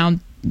didn't sound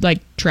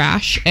like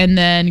trash, and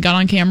then got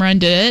on camera and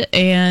did it,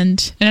 and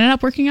it ended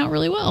up working out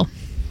really well.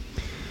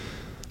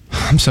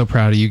 I'm so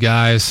proud of you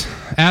guys.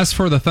 As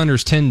for the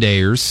Thunder's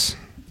 10-dayers,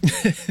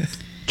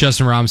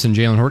 Justin Robinson,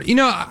 Jalen Horde,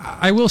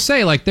 I will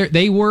say, like,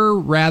 they were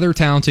rather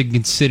talented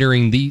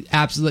considering the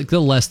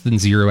less than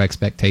zero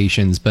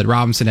expectations. But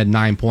Robinson had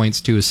 9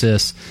 points, 2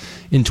 assists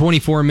in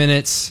 24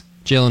 minutes.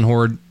 Jalen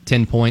Horde,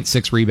 10 points,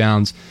 6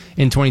 rebounds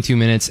in 22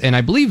 minutes. And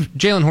I believe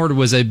Jalen Horde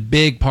was a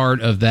big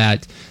part of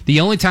that. The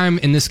only time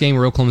in this game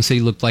where Oklahoma City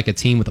looked like a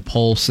team with a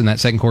pulse in that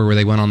second quarter, where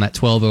they went on that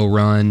 12-0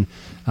 run.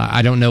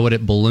 I don't know what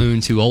it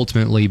ballooned to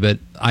ultimately, but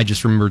I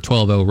just remember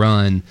 12-0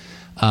 run.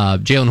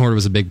 Jalen Horde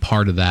was a big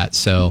part of that.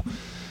 So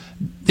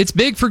it's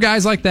big for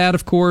guys like that,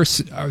 of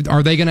course.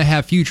 Are they going to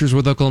have futures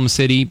with Oklahoma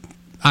City?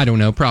 I don't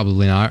know.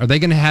 Probably not. Are they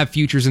going to have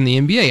futures in the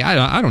NBA?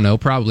 I don't know.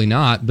 Probably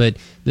not. But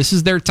this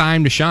is their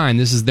time to shine.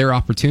 This is their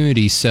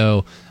opportunity.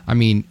 So, I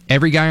mean,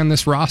 every guy on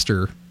this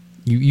roster,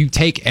 you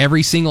take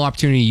every single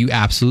opportunity you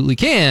absolutely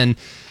can.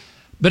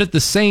 But at the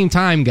same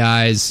time,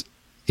 guys,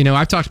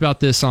 I've talked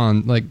about this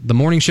on like the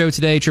morning show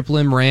today, Triple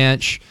M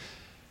Ranch.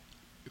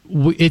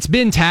 It's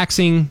been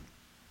taxing.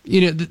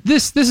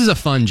 This is a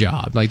fun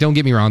job. Like, don't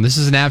get me wrong. This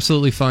is an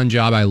absolutely fun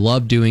job. I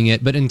love doing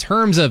it. But in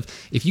terms of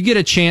if you get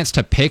a chance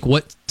to pick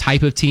what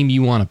type of team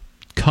you want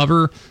to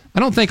cover, I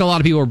don't think a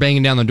lot of people are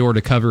banging down the door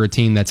to cover a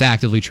team that's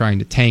actively trying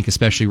to tank,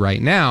 especially right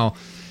now.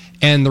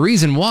 And the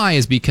reason why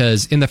is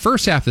because in the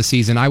first half of the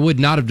season, I would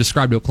not have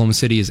described Oklahoma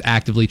City as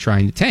actively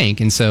trying to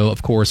tank. And so,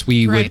 of course,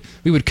 we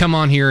would come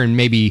on here and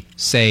maybe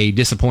say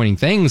disappointing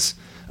things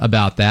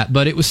about that.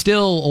 But it was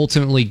still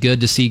ultimately good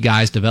to see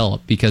guys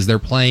develop because they're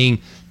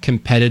playing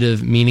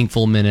competitive,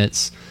 meaningful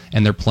minutes,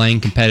 and they're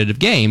playing competitive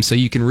games. So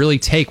you can really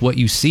take what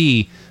you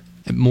see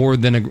with more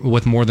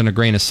than a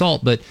grain of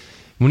salt. But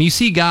when you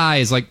see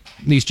guys like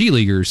these G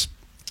Leaguers,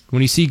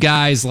 when you see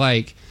guys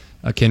like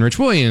a Kenrich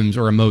Williams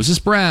or a Moses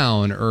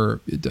Brown or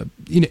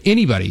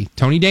anybody,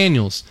 Tony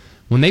Daniels,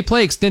 when they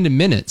play extended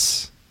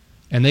minutes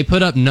and they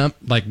put up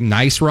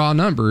nice raw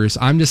numbers,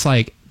 I'm just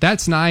like,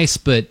 that's nice,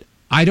 but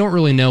I don't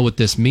really know what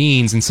this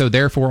means. And so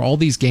therefore all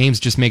these games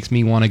just makes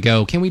me want to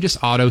go, can we just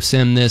auto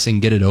sim this and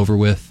get it over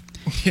with?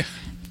 Yeah.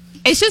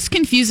 It's just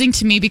confusing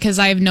to me because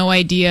I have no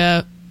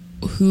idea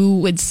who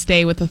would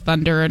stay with the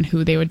Thunder and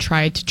who they would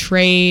try to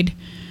trade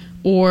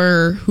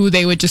or who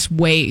they would just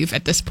waive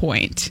at this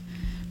point.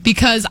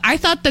 Because I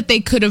thought that they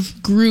could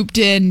have grouped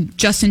in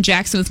Justin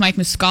Jackson with Mike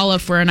Muscala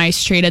for a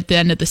nice trade at the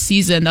end of the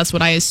season. That's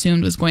what I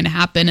assumed was going to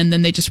happen, and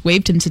then they just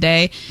waived him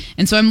today.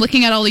 And so I'm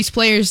looking at all these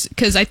players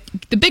because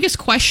the biggest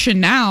question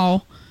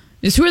now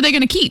is who are they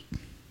going to keep?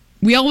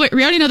 We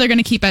already know they're going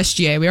to keep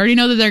SGA. We already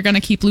know that they're going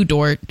to keep Lou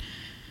Dort.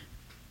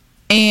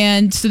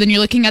 And so then you're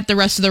looking at the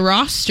rest of the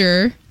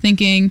roster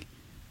thinking,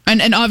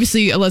 and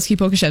obviously Aleksej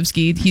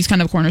Pokusevski, he's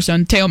kind of a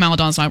cornerstone. Theo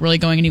Maledon's not really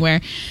going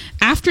anywhere.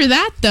 After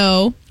that,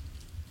 though,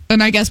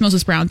 and I guess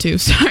Moses Brown too.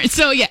 Sorry.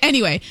 So yeah,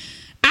 anyway,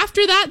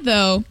 after that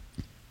though,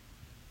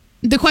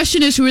 the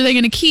question is who are they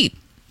going to keep?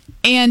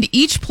 And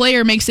each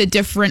player makes a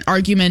different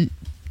argument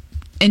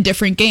in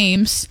different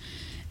games.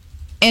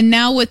 And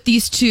now with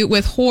these two,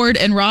 with Horde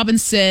and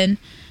Robinson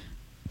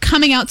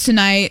coming out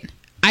tonight,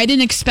 I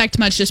didn't expect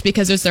much just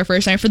because it's their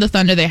first night for the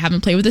Thunder. They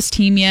haven't played with this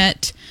team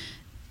yet.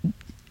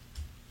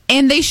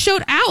 And they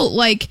showed out.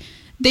 Like,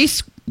 they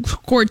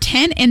scored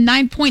 10 and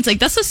 9 points. Like,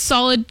 that's a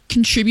solid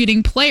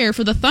contributing player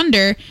for the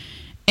Thunder.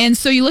 And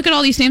so you look at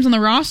all these names on the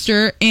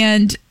roster,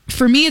 and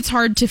for me, it's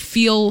hard to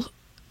feel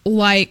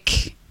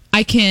like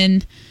I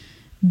can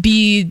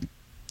be,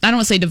 I don't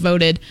want to say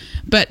devoted,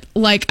 but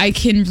like I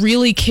can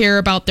really care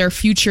about their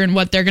future and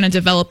what they're going to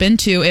develop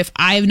into if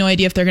I have no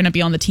idea if they're going to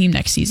be on the team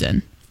next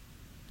season.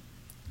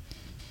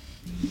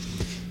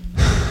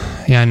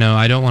 Yeah, no,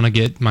 I don't want to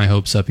get my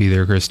hopes up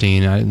either,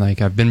 Christine.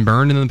 I've been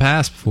burned in the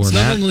past before. It's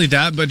not only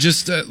that, but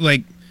just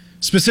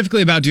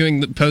specifically about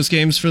doing the post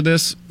games for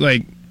this.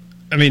 Like,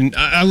 I mean,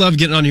 I love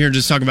getting on here and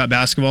just talking about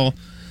basketball,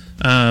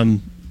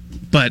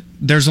 but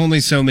there's only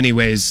so many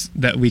ways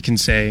that we can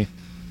say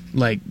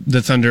like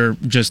the Thunder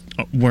just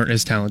weren't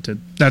as talented.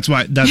 That's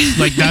why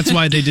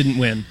they didn't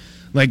win.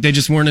 Like, they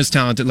just weren't as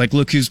talented. Like,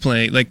 look who's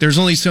playing. Like, there's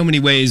only so many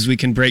ways we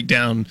can break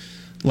down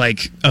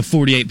like a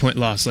 48-point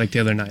loss like the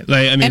other night.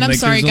 Like, I mean, and I'm like,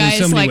 sorry, there's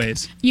guys. only so many like,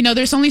 ways.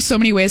 there's only so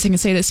many ways I can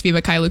say that Svi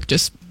Mikhailiuk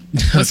just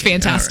was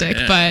fantastic.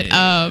 All but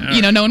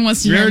right. no one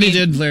wants to We hear already me.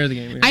 did player of the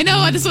game. I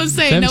know. That's what I'm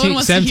saying. No 17 one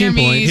wants to hear 17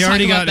 me. points. He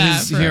already talk got about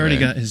his. that He already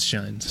forever. got his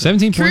shine. So.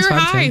 17 points, Career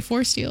 5 high, 10.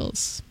 4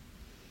 steals.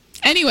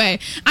 Anyway,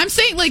 I'm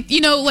saying,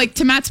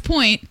 to Matt's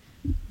point,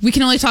 we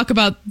can only talk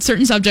about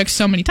certain subjects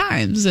so many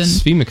times, and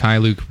Svi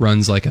Mikhailuk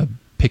runs like a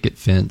picket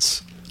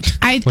fence.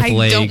 I with don't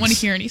legs. want to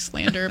hear any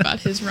slander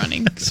about his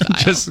running style.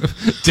 Just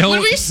don't.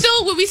 Would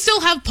we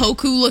still have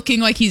Poku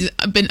looking like he's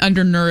been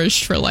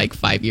undernourished for like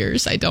 5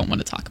 years? I don't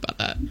want to talk about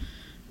that.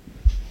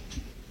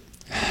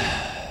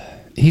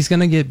 He's going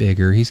to get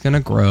bigger. He's going to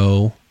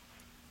grow.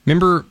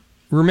 Remember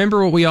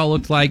what we all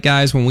looked like,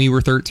 guys, when we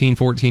were 13,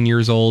 14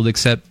 years old,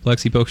 except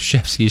Lexi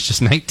Pokushevsky is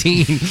just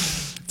 19.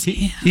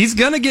 He's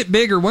going to get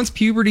bigger. Once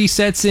puberty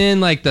sets in,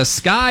 like, the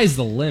sky's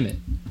the limit.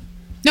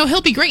 No,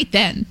 he'll be great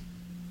then.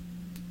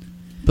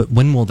 But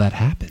when will that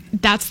happen?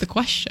 That's the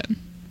question.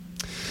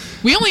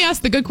 We only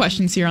ask the good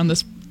questions here on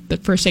the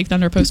First Take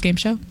Thunder post-game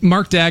show.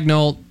 Mark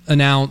Daigneault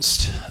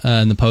announced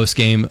in the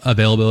post-game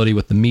availability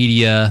with the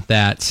media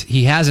that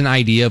he has an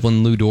idea of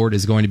when Lou Dort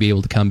is going to be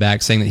able to come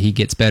back, saying that he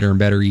gets better and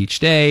better each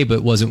day,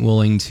 but wasn't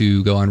willing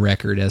to go on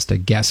record as to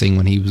guessing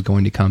when he was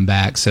going to come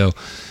back. So,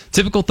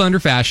 typical Thunder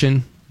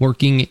fashion,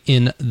 working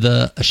in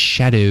the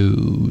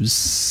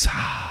shadows.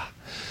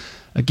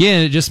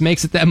 Again, it just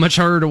makes it that much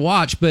harder to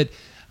watch, but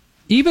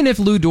even if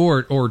Lou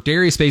Dort or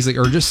Darius Bazley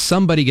or just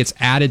somebody gets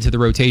added to the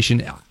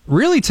rotation,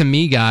 really to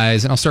me,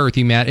 guys, and I'll start with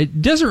you, Matt,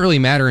 it doesn't really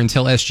matter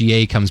until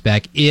SGA comes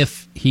back,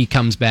 if he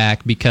comes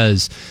back,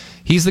 because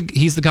he's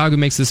the guy who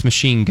makes this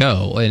machine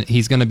go, and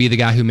he's going to be the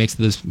guy who makes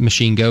this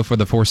machine go for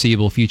the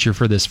foreseeable future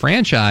for this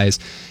franchise.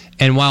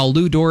 And while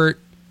Lou Dort,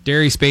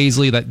 Darius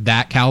Bazley,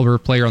 that caliber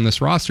of player on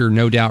this roster,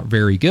 no doubt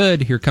very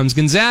good. Here comes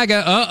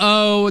Gonzaga.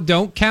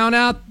 Don't count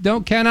out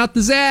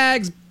the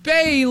Zags.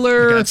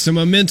 Baylor Got some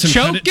momentum.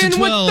 choking Cut it to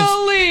 12. with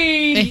the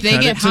lead. If they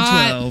Cut get it to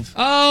hot, 12.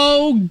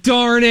 Oh,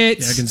 darn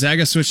it. Yeah,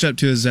 Gonzaga switched up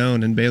to a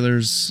zone, and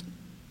Baylor's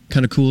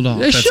kind of cooled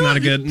off. It That's not a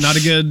good.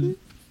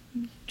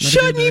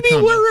 Shouldn't you be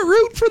comment.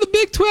 rooting for the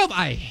Big 12?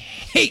 I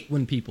hate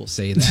when people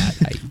say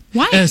that.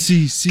 why?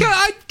 SEC.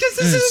 Because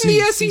this isn't the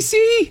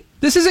SEC.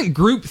 This isn't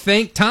group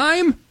think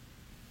time.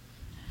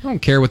 I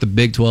don't care what the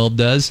Big 12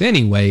 does.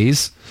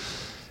 Anyways,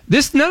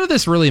 none of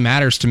this really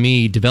matters to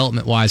me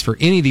development-wise for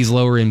any of these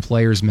lower-end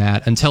players,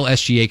 Matt, until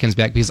SGA comes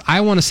back, because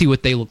I want to see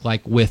what they look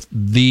like with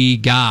the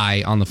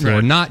guy on the floor,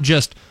 Right. not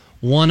just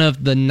one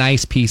of the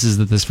nice pieces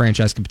that this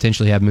franchise could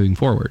potentially have moving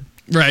forward.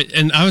 Right,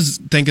 and I was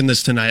thinking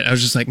this tonight. I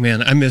was just like,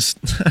 man, I miss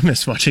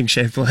watching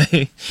Shea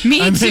play.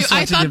 Me I too. miss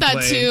I watching thought him that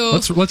play. too.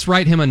 Let's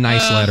write him a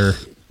nice letter.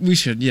 We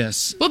should,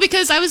 yes, Well,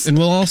 because I was and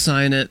we'll all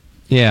sign it.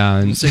 Yeah,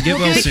 and It's a get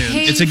well Like, soon.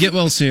 hey, It's a get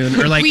well soon,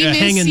 or like we a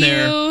hang miss in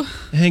there, you.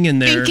 hang in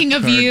there. Thinking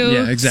of card. you.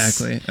 Yeah,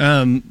 exactly.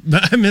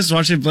 But I miss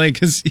watching him play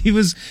because he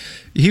was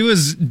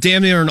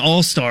damn near an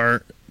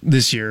all-star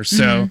this year.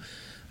 So,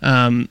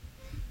 I don't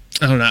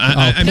know.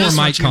 I poor miss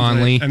Mike watching him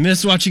play. Conley. I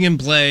miss watching him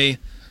play.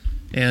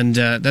 And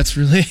that's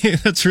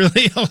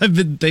really all I've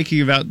been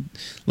thinking about,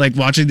 like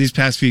watching these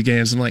past few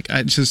games. I'm like,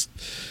 I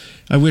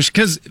wish,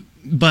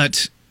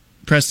 but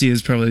Presti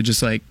is probably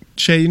just like,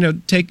 Shea,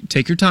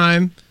 take your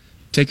time,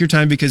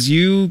 because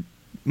you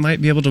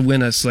might be able to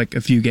win us like a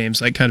few games,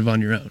 like kind of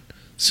on your own.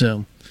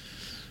 So,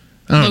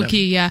 I don't know.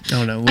 low-key, yeah. I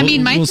don't know. I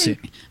mean, we'll see.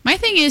 My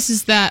thing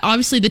is that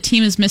obviously the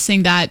team is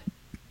missing that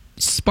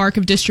spark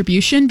of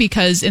distribution,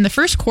 because in the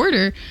first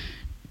quarter,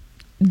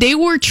 they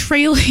were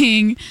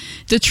trailing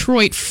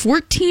Detroit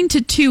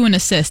 14-2 in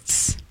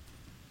assists.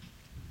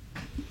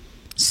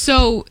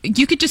 So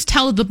you could just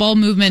tell the ball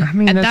movement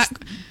at that.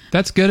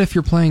 That's good if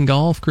you're playing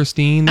golf,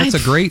 Christine. That's a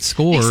great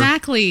score.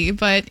 Exactly,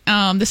 but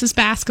this is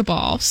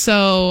basketball.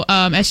 So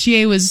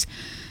SGA was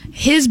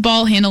his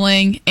ball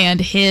handling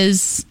and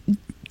his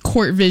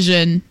court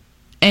vision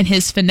and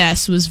his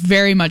finesse was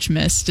very much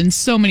missed in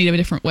so many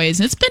different ways.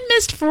 And it's been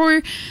missed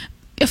for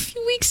a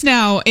few weeks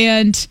now.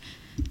 And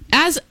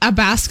as a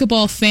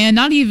basketball fan,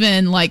 not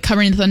even like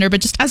covering the Thunder, but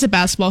just as a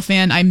basketball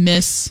fan, I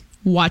miss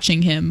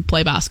watching him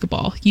play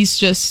basketball. He's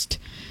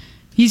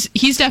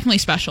definitely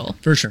special.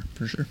 For sure.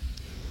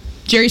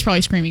 Jerry's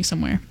probably screaming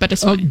somewhere, but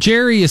it's Oh, fine.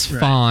 Jerry is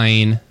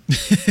fine.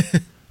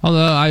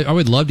 Although I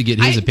would love to get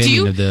his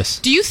opinion of this.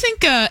 Do you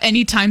think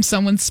anytime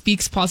someone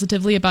speaks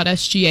positively about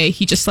SGA,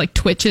 he just like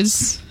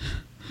twitches?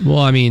 Well,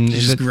 I mean, He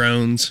just that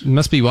groans.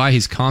 must be why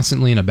he's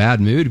constantly in a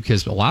bad mood,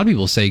 because a lot of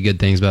people say good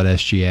things about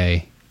SGA.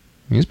 I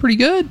mean, he's pretty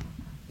good.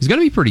 He's going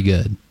to be pretty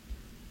good.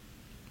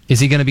 Is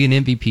he going to be an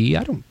MVP?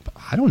 I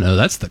don't know.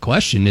 That's the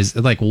question. Is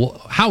like,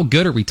 how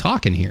good are we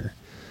talking here?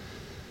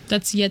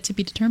 That's yet to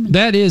be determined.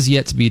 That is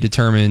yet to be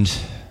determined.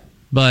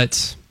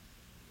 But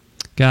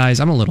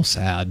guys, I'm a little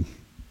sad.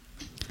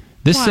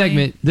 This Why?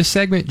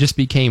 segment just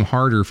became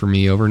harder for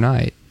me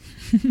overnight.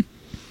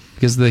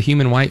 Because the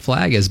human white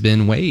flag has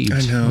been waved.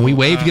 I know. We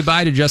waved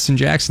goodbye to Justin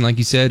Jackson, like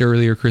you said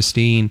earlier,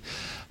 Christine.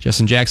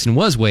 Justin Jackson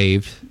was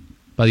waived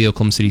by the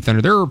Oklahoma City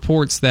Thunder. There are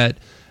reports that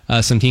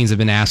some teams have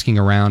been asking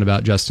around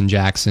about Justin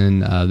Jackson,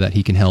 that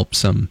he can help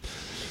some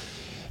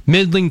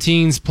middling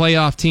teams,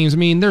 playoff teams. I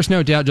mean, there's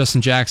no doubt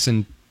Justin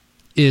Jackson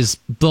is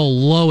the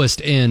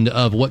lowest end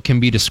of what can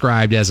be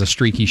described as a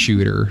streaky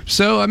shooter.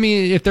 So, I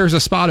mean, if there's a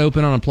spot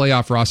open on a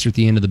playoff roster at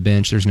the end of the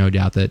bench, there's no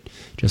doubt that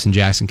Justin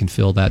Jackson can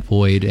fill that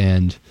void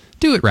and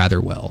do it rather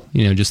well.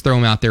 You know, just throw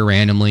him out there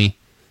randomly,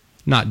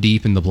 not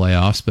deep in the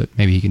playoffs, but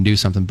maybe he can do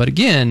something. But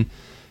again,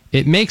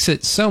 it makes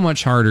it so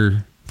much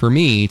harder for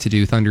me to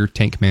do Thunder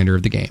Tank Commander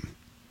of the game.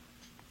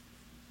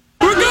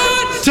 We're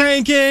good!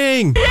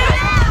 Tanking!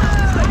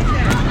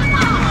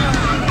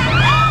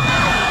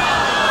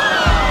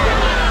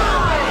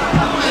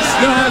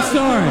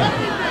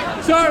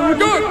 Sorry, we're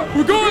going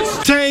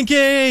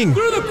Tanking!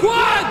 through the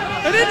quad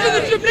and into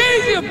the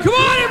gymnasium. Come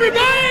on,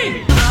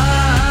 everybody!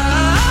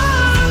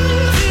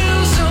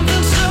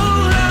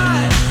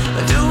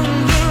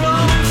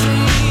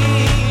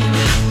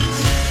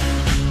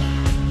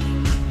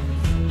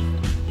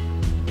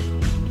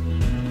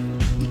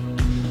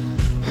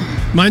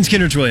 Mine's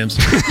Kenrich Williams.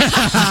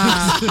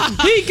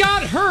 He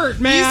got hurt,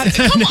 man.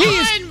 Come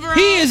on, bro.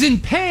 He is in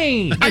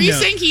pain. Are you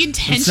saying he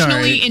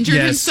intentionally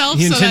injured himself?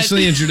 He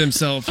intentionally injured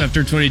himself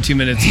after 22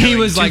 minutes. He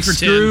was like,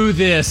 screw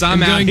this.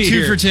 I'm out going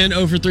here. 2 for 10,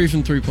 0 for 3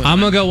 from 3-point I'm line.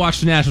 going to go watch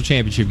the national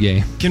championship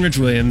game. Kenrich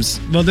Williams.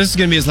 Well, this is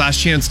going to be his last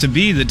chance to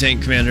be the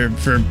tank commander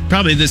for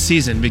probably this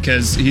season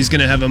because he's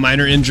going to have a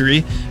minor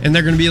injury, and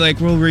they're going to be like,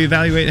 we'll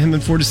reevaluate him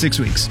in 4 to 6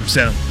 weeks.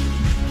 So,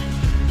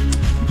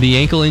 The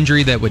ankle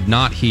injury that would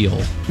not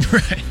heal.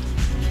 right.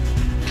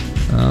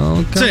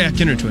 Okay. So, yeah,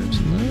 Kenrich Williams.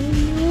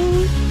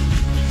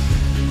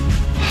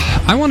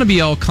 I want to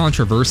be all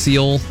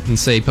controversial and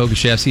say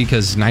Pokusevski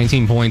because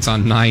 19 points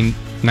on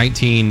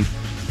 19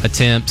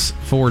 attempts,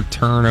 4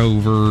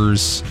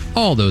 turnovers,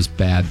 all those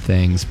bad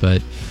things.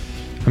 But,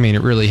 I mean,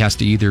 it really has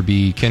to either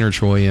be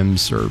Kenrich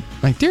Williams or,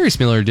 like, Darius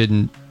Miller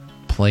didn't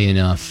play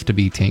enough to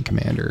be tank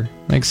commander.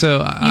 Like, so.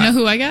 You know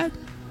who I got?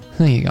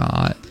 Who you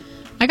got?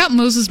 I got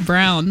Moses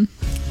Brown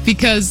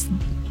because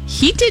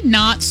he did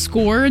not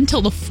score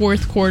until the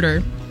fourth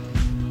quarter.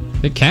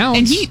 It counts.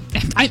 And he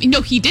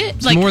did.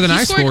 It's more than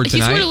I scored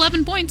tonight. He scored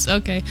 11 points.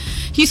 Okay.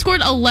 He scored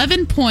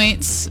 11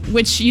 points,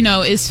 which, you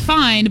know, is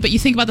fine, but you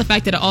think about the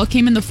fact that it all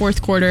came in the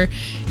fourth quarter.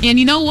 And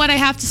you know what I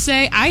have to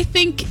say? I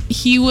think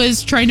he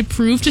was trying to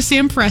prove to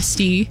Sam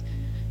Presti,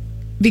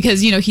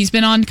 because, you know, he's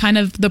been on kind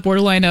of the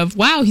borderline of,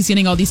 wow, he's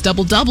getting all these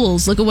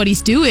double-doubles. Look at what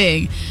he's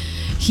doing.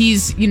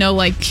 He's, you know,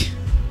 like,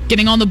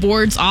 getting on the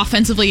boards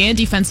offensively and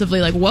defensively.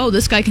 Like, whoa,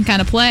 this guy can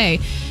kind of play.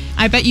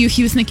 I bet you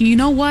he was thinking, you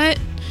know what?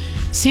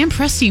 Sam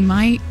Presti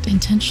might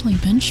intentionally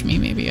bench me.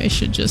 Maybe I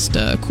should just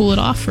cool it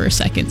off for a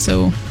second.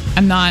 So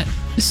I'm not.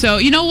 So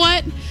you know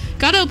what?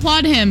 Got to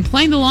applaud him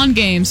playing the long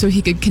game so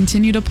he could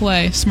continue to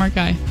play. Smart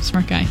guy.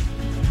 Smart guy.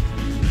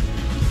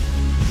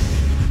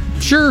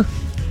 Sure.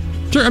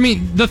 I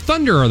mean, the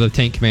Thunder are the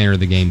tank commander of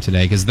the game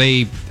today because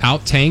they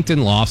out-tanked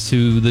and lost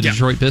to the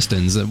Detroit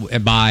Pistons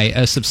by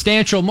a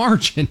substantial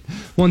margin,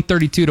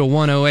 132 to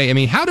 108. I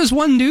mean, how does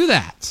one do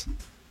that?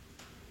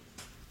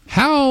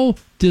 How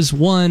does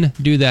one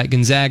do that?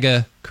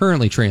 Gonzaga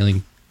currently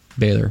trailing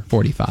Baylor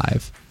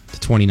 45 to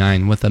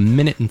 29 with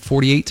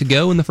 1:48 to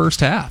go in the first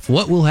half.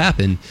 What will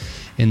happen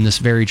in this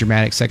very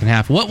dramatic second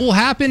half? What will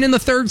happen in the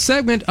third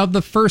segment of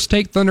the First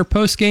Take Thunder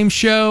post-game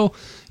show?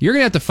 You're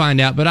going to have to find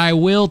out, but I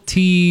will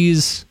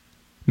tease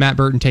Matt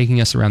Burton taking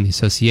us around the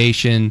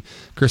association.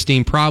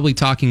 Christine probably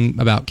talking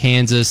about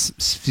Kansas,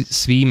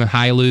 Svi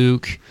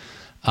Mihailuk.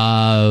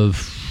 I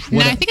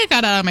think I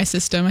got it out of my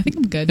system. I think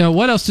I'm good.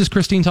 What else does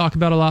Christine talk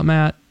about a lot,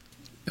 Matt?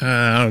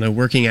 I don't know,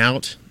 working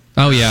out.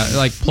 Oh yeah,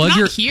 like plug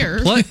Not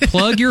here.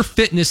 plug your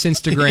fitness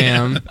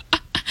Instagram.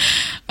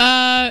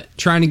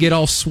 Trying to get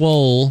all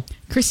swole.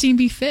 Christine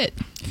Be Fit.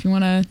 If you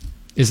want to.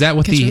 Is that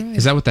what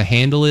the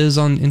handle is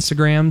on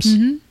Instagrams?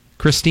 Mm-hmm.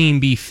 Christine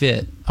Be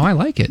Fit. Oh, I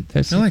like it.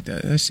 I like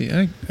that. I see.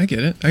 I get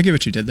it. I get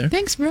what you did there.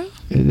 Thanks, bro.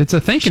 It's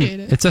a thinking. Appreciate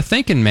it. It's a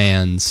thinking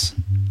man's.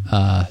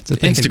 It's a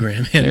thinking,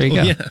 Instagram handle. There you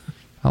go. Yeah.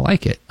 I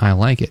like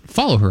it.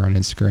 Follow her on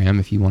Instagram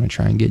if you want to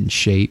try and get in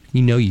shape.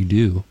 You know you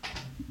do.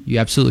 You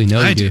absolutely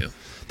know you do.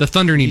 The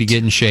Thunder need to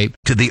get in shape.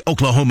 To the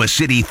Oklahoma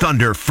City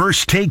Thunder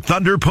First Take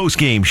Thunder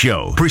postgame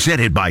show,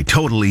 presented by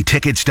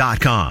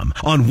TotallyTickets.com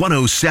on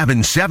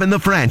 107.7 The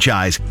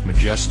Franchise.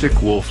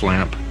 Majestic wolf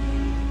lamp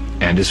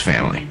and his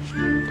family.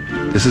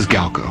 This is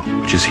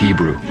Galco, which is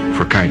Hebrew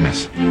for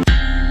kindness.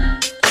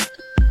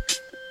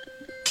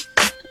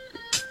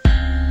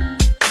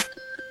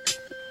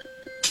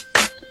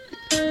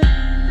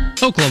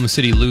 Oklahoma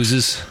City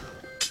loses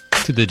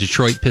to the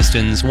Detroit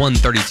Pistons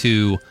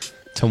 132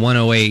 to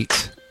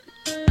 108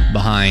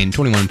 behind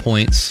 21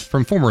 points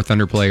from former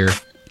Thunder player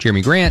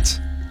Jeremy Grant,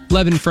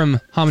 11 from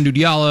Hamidou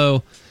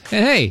Diallo,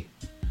 and hey,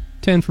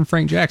 10 from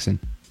Frank Jackson.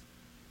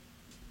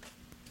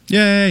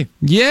 Yay!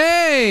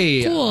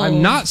 Yay! Cool.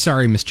 I'm not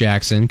sorry, Miss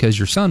Jackson, because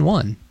your son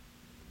won.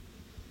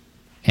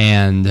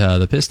 And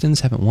the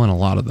Pistons haven't won a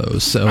lot of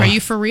those. So Are you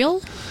for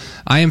real?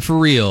 I am for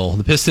real.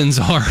 The Pistons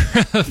are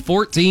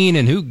 14,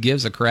 and who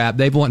gives a crap?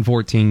 They've won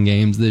 14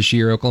 games this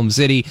year. Oklahoma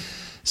City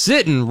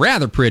sitting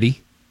rather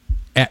pretty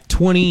at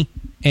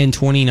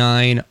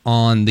 20-29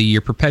 on the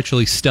year,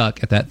 perpetually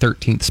stuck at that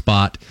 13th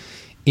spot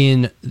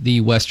in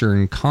the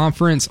Western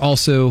Conference.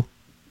 Also,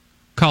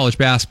 college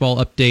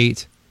basketball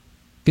update.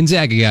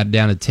 Gonzaga got it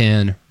down to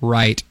 10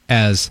 right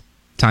as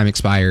time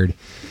expired.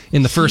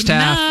 In the first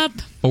half,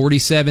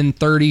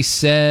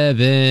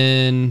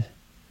 47-37.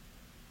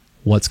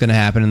 What's going to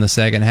happen in the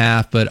second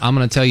half? But I'm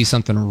going to tell you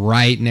something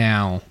right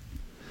now.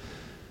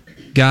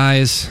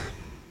 Guys,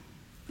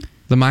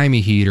 the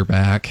Miami Heat are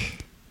back.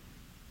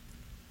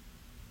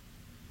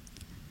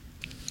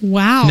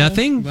 Wow.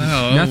 Nothing?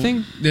 Wow.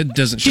 Nothing? It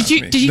doesn't shock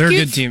me. They're a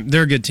good team.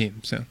 They're a good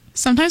team. So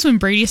sometimes when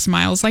Brady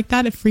smiles like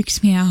that, it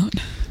freaks me out.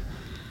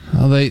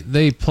 Well,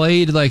 they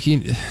played like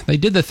they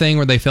did the thing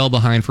where they fell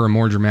behind for a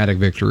more dramatic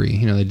victory.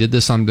 They did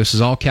this on. This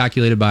is all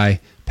calculated by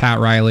Pat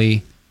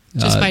Riley,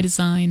 just by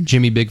design.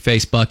 Jimmy Big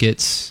Face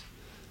Buckets.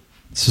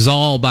 This is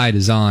all by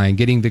design.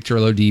 Getting Victor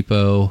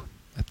Oladipo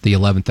at the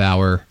 11th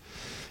hour.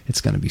 It's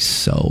going to be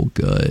so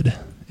good.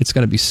 It's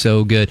going to be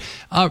so good.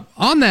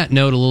 On that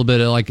note, a little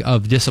bit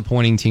of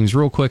disappointing teams.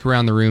 Real quick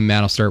around the room,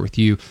 Matt, I'll start with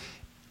you.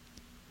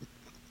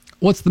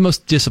 What's the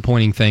most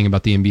disappointing thing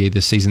about the NBA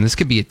this season? This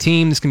could be a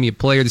team, this could be a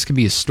player, this could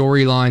be a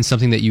storyline,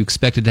 something that you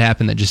expected to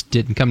happen that just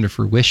didn't come to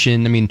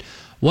fruition. I mean,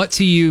 what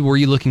to you were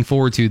you looking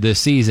forward to this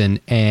season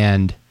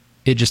and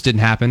it just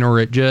didn't happen, or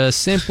it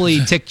just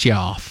simply ticked you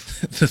off?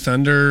 The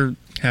Thunder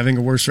having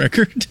a worse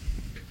record.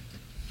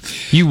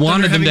 You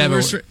wanted them to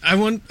have I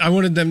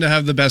wanted them to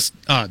have the best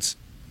odds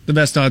at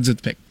the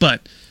pick,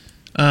 but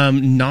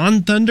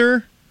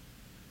non-Thunder.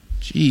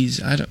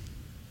 Jeez,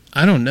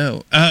 I don't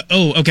know.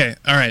 Okay,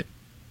 all right.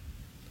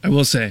 I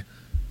will say,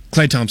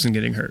 Klay Thompson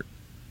getting hurt.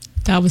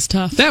 That was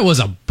tough. That was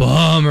a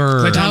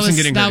bummer. Klay Thompson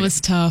getting hurt. That was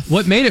tough.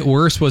 What made it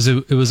worse was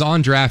it was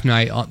on draft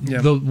night,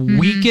 the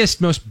weakest,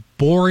 most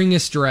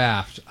boringest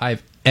draft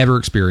I've ever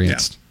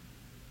experienced.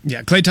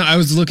 Yeah, Klay Thompson. I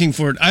was looking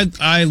forward.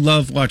 I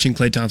love watching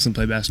Klay Thompson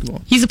play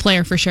basketball. He's a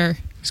player for sure.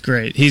 He's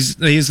great.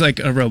 He's like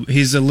a robot.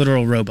 He's a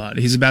literal robot.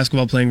 He's a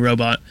basketball playing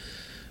robot.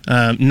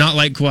 Not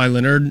like Kawhi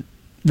Leonard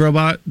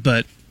robot,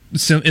 but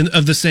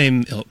of the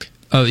same ilk.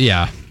 Oh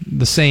yeah,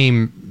 the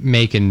same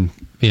making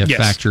Yes.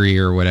 factory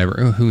or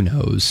whatever. Who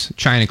knows?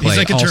 China Clay. He's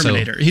like a also,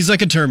 Terminator. He's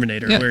like a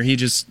Terminator where he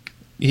gets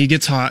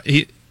hot.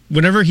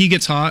 Whenever he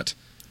gets hot,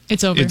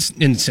 it's over. It's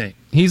insane.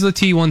 He's the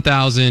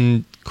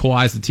T1000.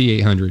 Kawhi's the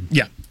T800.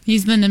 Yeah.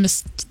 He's the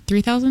Nimbus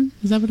 3000.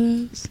 Is that what it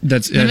is?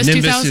 That's Nimbus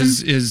Nimbus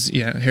 2000? is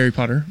Harry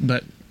Potter,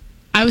 but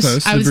I was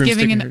close. I was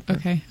giving broomstick an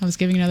okay. I was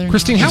giving another.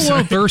 Christine, analogy. how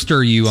well versed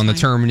are you on the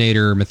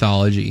Terminator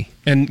mythology?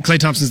 And Klay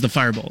Thompson's the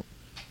Firebolt.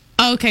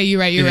 Oh, okay, you're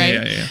right. You're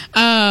right. Yeah.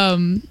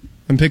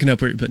 I'm picking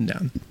up what you're putting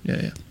down.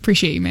 Yeah.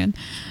 Appreciate you, man.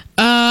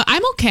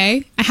 I'm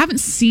okay. I haven't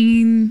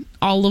seen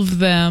all of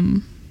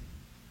them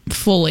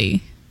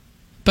fully,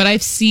 but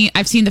I've seen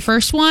the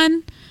first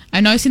one. I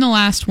know I've seen the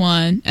last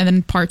one, and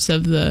then parts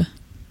of the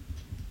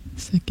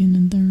second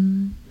and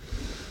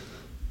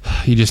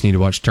third. You just need to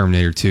watch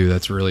Terminator 2.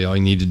 That's really all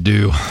you need to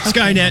do.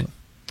 Skynet.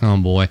 Oh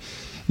boy.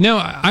 No,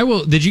 I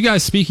will. Did you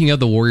guys, speaking of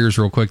the Warriors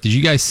real quick, did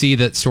you guys see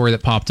that story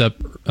that popped up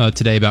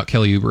today about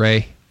Kelly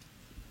Oubre?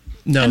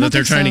 No, that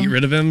they're trying to get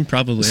rid of him?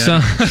 Probably.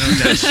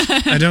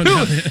 I don't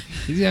know.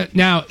 Yeah,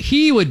 now,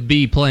 he would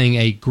be playing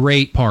a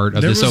great part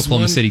of this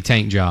Oklahoma City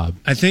Tank job.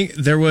 I think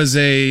there was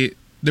a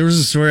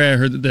story I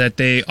heard that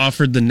they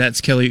offered the Nets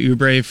Kelly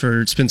Oubre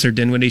for Spencer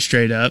Dinwiddie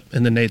straight up,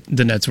 and then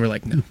the Nets were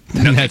like, no.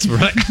 The Nets were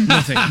like,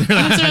 nothing. They're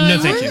like, no,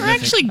 thank you. We're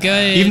actually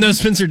good. Even though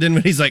Spencer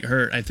Dinwiddie's like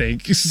hurt, I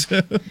think.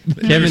 So,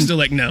 Kevin's still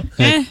like, no.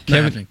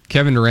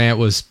 Kevin Durant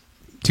was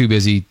too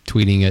busy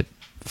tweeting at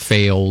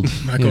failed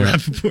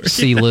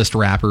C-list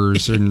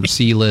rappers and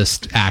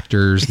C-list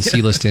actors and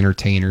C-list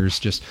entertainers,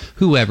 just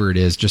whoever it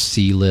is, just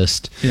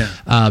C-list. Yeah.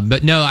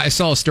 But no, I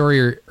saw a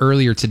story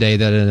earlier today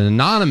that an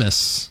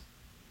anonymous,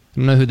 I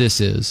don't know who this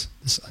is,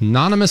 this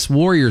anonymous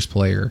Warriors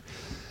player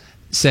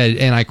said,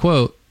 and I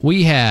quote,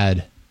 "We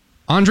had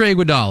Andre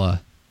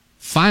Iguodala,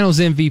 Finals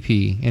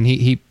MVP," and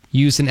he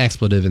used an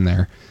expletive in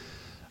there,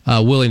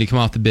 willing to come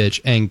off the bench,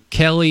 and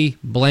Kelly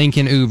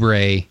Blanken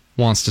Oubre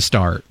wants to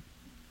start.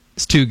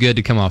 It's too good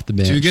to come off the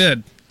bench.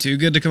 Too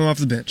good to come off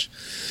the bench.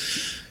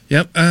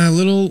 Yep,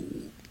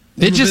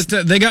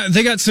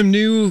 they got some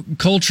new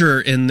culture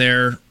in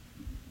their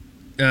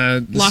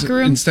locker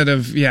room instead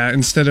of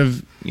sticking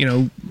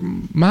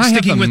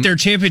with their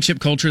championship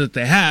culture that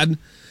they had.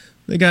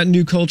 They got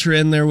new culture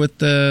in there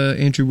with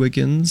Andrew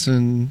Wiggins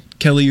and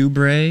Kelly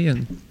Oubre,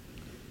 and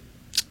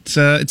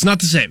it's not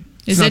the same.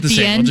 Is it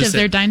the end of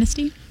their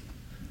dynasty?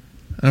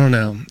 I don't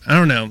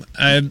know.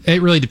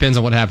 It really depends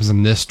on what happens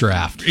in this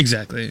draft.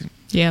 Exactly.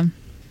 Yeah.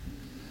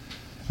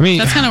 I mean,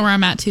 that's kind of where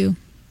I'm at too.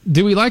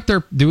 Do we like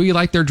their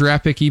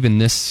draft pick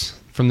even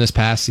from this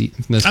past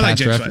season? I like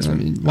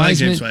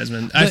James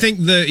Wiseman. I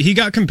think he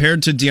got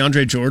compared to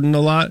DeAndre Jordan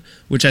a lot,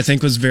 which I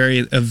think was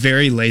a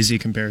very lazy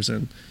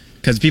comparison.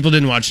 Because people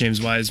didn't watch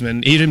James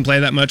Wiseman. He didn't play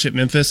that much at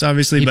Memphis,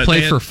 obviously. He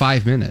played for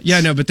 5 minutes.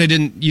 Yeah, no, but they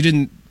didn't. You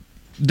didn't.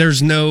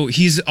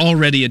 He's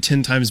already a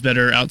 10 times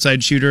better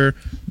outside shooter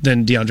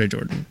than DeAndre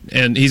Jordan,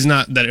 and he's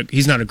not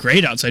a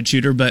great outside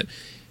shooter, but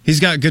he's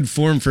got good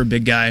form for a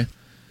big guy.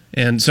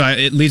 And so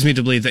it leads me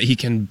to believe that he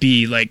can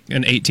be like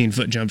an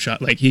 18-foot jump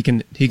shot. Like he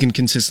can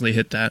consistently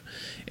hit that.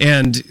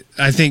 And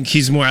I think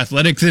he's more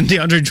athletic than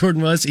DeAndre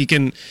Jordan was. He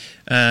can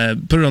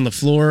put it on the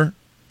floor.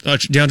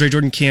 DeAndre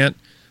Jordan can't.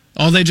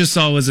 All they just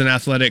saw was an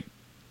athletic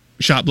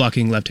shot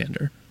blocking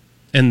left-hander.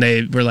 And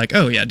they were like,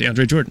 oh yeah,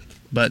 DeAndre Jordan.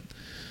 But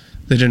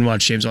they didn't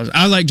watch James Wiseman.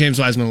 I like James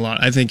Wiseman a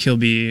lot. I think he'll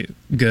be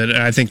good.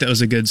 And I think that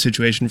was a good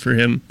situation for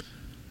him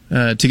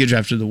to get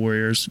drafted to the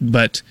Warriors.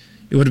 But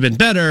it would have been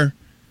better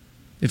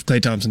if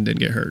Klay Thompson did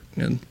get hurt.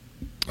 And,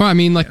 well, I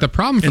mean, like the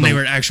problem for they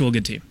were an actual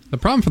good team. The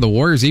problem for the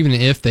Warriors, even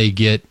if they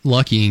get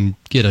lucky and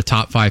get a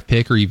top 5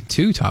 pick or even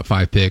 2 top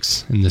 5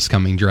 picks in this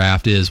coming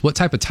draft, is what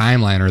type of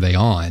timeline are they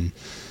on?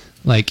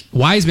 Like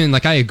Wiseman,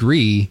 like I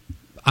agree,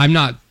 I'm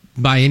not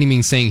by any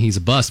means saying he's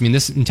a bust. I mean,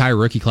 this entire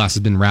rookie class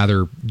has been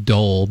rather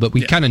dull, but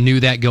we kind of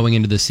knew that going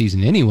into the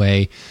season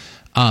anyway.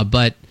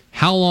 But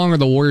how long are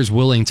the Warriors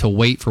willing to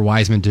wait for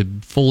Wiseman to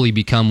fully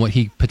become what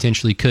he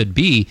potentially could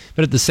be?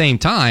 But at the same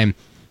time,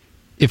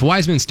 if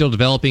Wiseman's still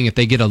developing, if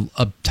they get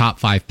a top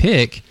 5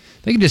 pick,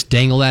 they can just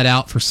dangle that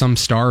out for some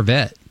star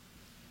vet.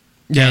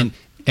 Yeah.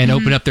 And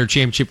open up their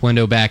championship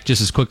window back just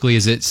as quickly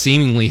as it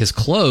seemingly has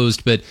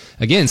closed. But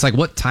again, it's like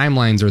what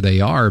timelines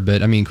are.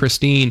 But I mean,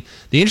 Christine,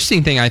 the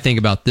interesting thing I think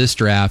about this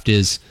draft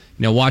is,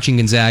 watching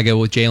Gonzaga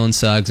with Jalen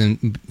Suggs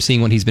and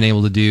seeing what he's been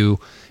able to do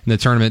in the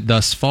tournament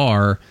thus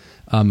far.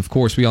 Of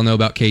course, we all know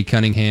about Cade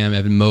Cunningham,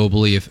 Evan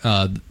Mobley,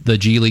 the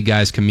G League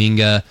guys,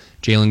 Kuminga,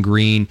 Jalen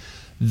Green.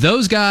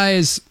 Those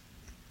guys,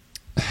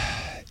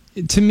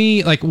 to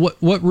me, like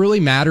what really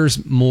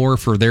matters more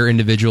for their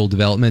individual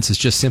developments is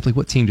just simply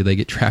what team do they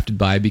get drafted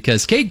by.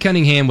 Because Cade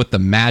Cunningham with the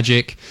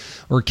Magic,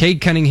 or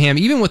Cade Cunningham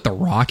even with the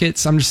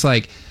Rockets, I'm just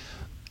like,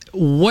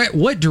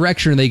 what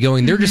direction are they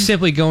going? They're just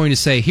simply going to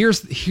say, here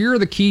are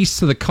the keys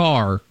to the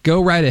car,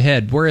 go right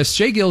ahead. Whereas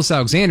Shai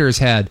Gilgeous-Alexander has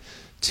had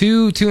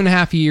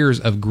 2.5 years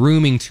of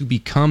grooming to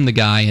become the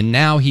guy, and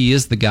now he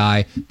is the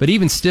guy. But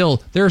even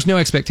still, there's no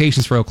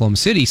expectations for Oklahoma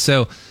City.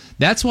 So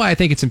that's why I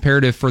think it's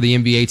imperative for the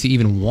NBA to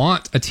even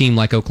want a team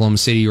like Oklahoma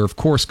City, or of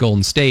course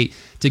Golden State,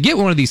 to get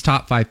one of these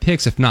top 5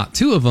 picks, if not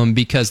 2 of them,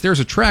 because there's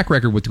a track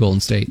record with Golden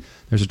State.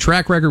 There's a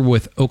track record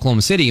with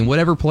Oklahoma City, and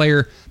whatever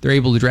player they're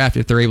able to draft,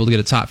 if they're able to get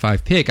a top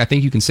 5 pick, I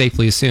think you can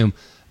safely assume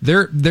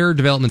their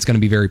development's going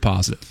to be very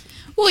positive.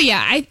 Well,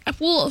 yeah.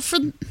 For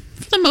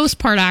the most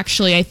part,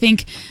 actually, I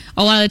think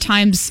a lot of the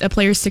times a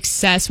player's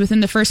success within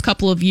the first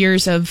couple of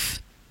years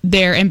of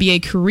their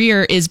NBA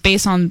career is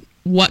based on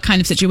what kind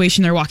of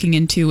situation they're walking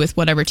into with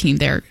whatever team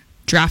they're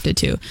drafted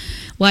to.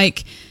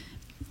 Like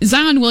the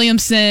Zion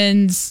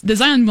Williamsons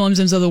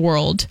of the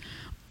world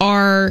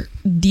are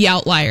the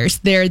outliers.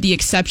 They're the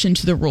exception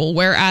to the rule.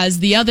 Whereas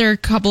the other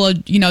couple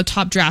of,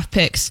 top draft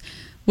picks,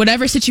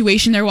 whatever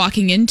situation they're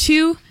walking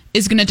into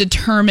is going to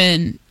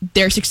determine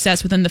their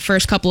success within the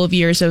first couple of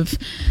years of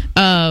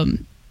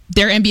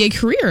their NBA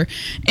career.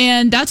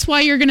 And that's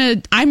why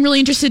I'm really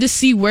interested to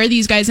see where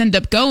these guys end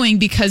up going,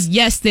 because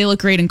yes, they look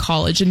great in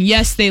college, and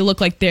yes, they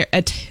look like they're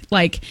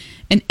like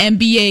an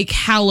NBA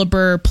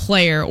caliber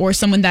player or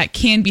someone that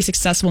can be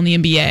successful in the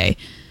NBA.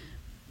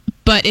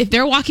 But if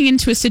they're walking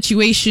into a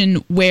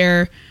situation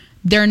where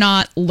they're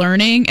not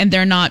learning and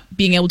they're not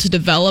being able to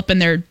develop, and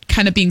they're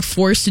kind of being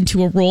forced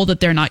into a role that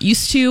they're not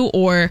used to,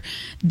 or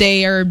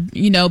they are,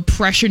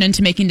 pressured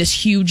into making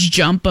this huge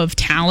jump of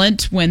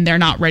talent when they're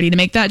not ready to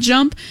make that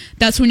jump,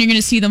 that's when you're going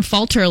to see them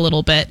falter a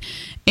little bit.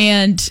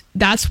 And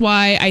that's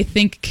why I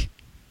think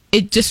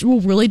it just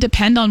will really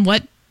depend on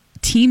what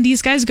team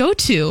these guys go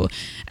to.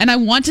 And I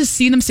want to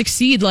see them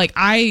succeed. Like,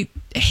 I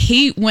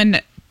hate when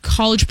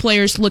college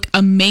players look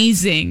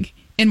amazing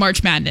in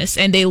March Madness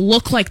and they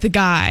look like the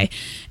guy,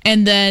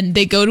 and then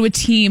they go to a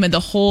team and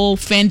the whole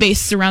fan base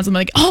surrounds them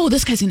like, oh,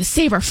 this guy's going to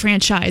save our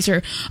franchise,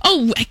 or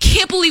oh, I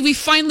can't believe we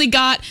finally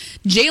got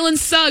Jalen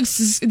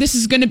Suggs, this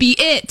is going to be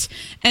it.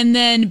 And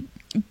then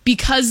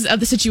because of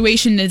the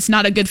situation, it's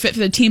not a good fit for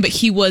the team, but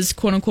he was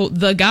quote unquote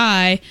the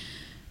guy,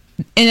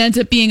 it ends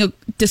up being a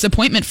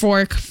disappointment for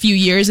a few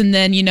years. And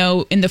then, in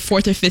the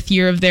 4th or 5th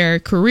year of their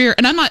career,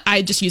 and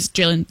I just use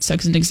Jalen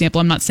Suggs as an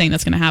example, I'm not saying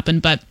that's going to happen,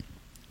 but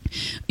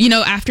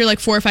after like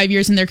 4 or 5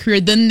 years in their career,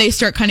 then they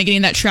start kind of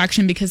getting that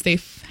traction because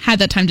they've had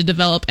that time to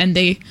develop, and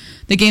the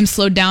game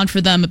slowed down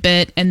for them a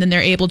bit, and then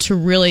they're able to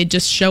really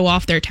just show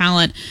off their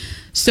talent.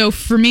 So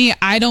for me,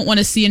 I don't want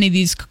to see any of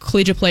these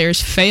collegiate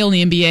players fail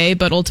in the NBA,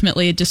 but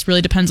ultimately it just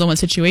really depends on what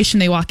situation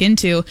they walk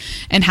into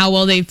and how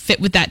well they fit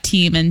with that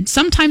team. And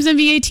sometimes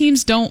NBA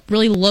teams don't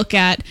really look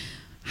at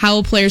how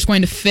a player's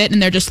going to fit,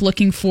 and they're just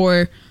looking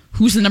for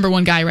who's the number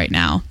one guy right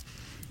now.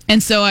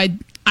 And so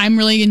I'm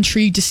really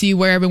intrigued to see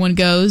where everyone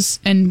goes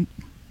and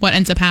what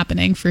ends up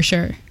happening, for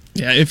sure.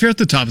 Yeah, if you're at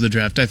the top of the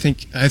draft, I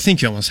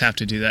think you almost have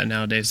to do that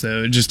nowadays,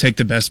 though. Just take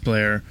the best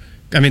player.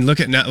 I mean, look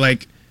at now,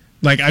 like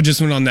I just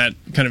went on that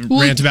kind of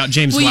rant about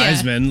James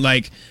Wiseman. Yeah.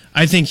 Like,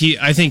 I think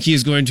he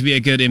is going to be a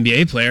good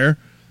NBA player,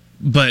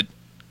 but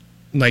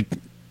like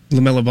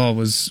LaMelo Ball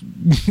was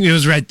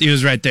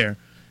right there.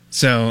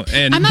 So,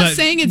 and I'm not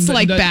saying it's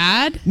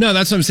bad. No,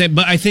 that's what I'm saying.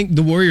 But I think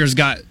the Warriors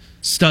got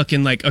stuck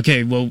in like,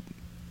 okay, well,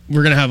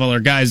 we're gonna have all our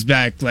guys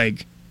back.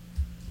 Like,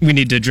 we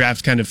need to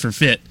draft kind of for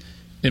fit,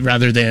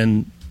 rather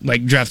than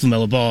like draft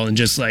LaMelo Ball and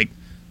just like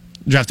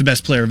draft the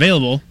best player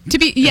available To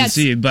be yes,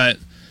 see. But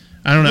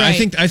I don't know.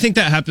 Right. I think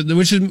that happened,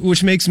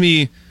 which makes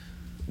me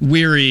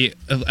weary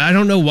of, I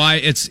don't know why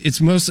it's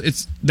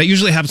that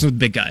usually happens with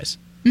big guys.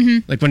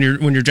 Like when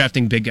you're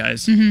drafting big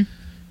guys.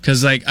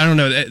 Because like, I don't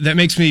know, that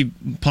makes me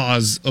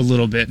pause a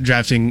little bit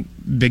drafting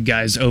big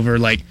guys over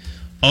like,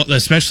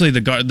 especially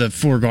the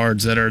four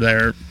guards that are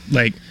there.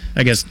 Like,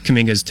 I guess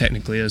Kuminga is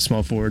technically a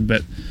small forward,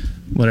 but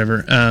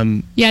whatever.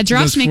 Yeah,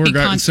 drafts those make four me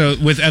guards. So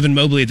with Evan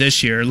Mobley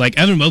this year, like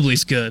Evan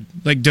Mobley's good.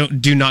 Like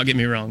do not get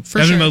me wrong. For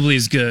Evan sure. Mobley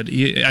is good.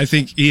 I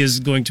think he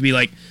is going to be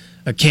like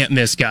a can't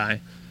miss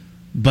guy.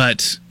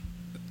 But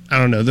I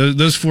don't know.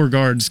 Those four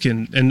guards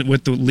can, and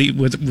with the league,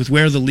 with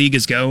where the league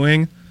is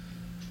going,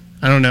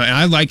 I don't know.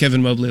 I like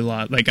Evan Mobley a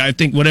lot. Like, I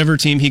think whatever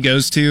team he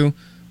goes to,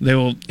 they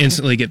will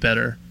instantly get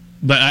better.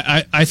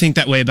 But I think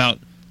that way about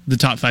the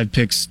top 5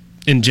 picks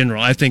in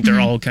general. I think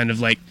they're all kind of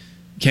like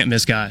can't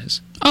miss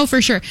guys. Oh,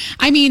 for sure.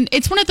 I mean,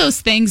 it's one of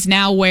those things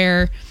now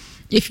where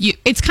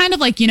it's kind of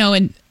like,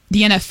 in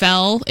the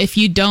NFL, if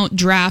you don't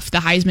draft the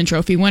Heisman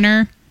Trophy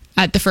winner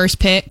at the first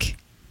pick,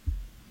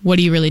 what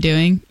are you really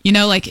doing?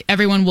 Like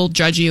everyone will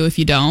judge you if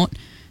you don't.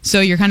 So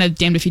you're kind of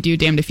damned if you do,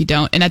 damned if you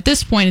don't. And at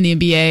this point in the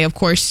NBA, of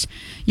course,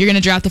 you're going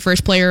to draft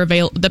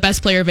the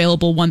best player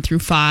available 1 through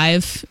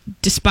 5,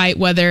 despite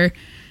whether,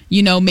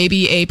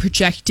 maybe a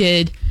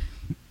projected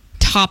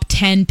top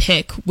 10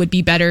 pick would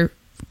be better,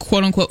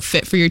 quote unquote,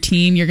 fit for your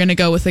team. You're going to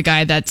go with a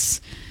guy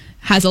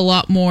has a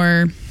lot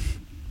more,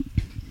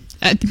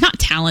 not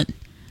talent,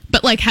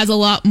 but like has a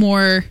lot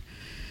more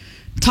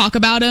talk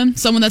about him.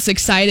 Someone that's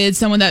excited,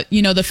 someone that,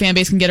 the fan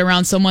base can get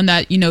around, someone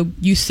that,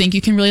 you think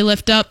you can really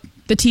lift up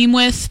the team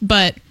with,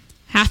 but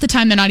half the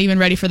time they're not even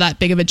ready for that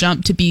big of a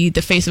jump to be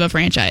the face of a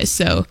franchise.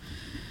 So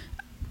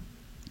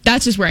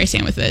that's just where I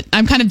stand with it.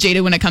 I'm kind of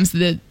jaded when it comes to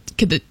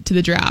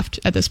the draft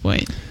at this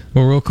point.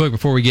 Well, real quick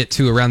before we get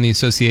to Around the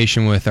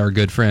Association with our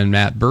good friend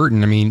Matt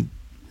Burton, I mean,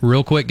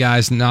 real quick,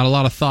 guys, not a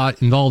lot of thought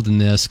involved in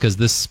this because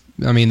this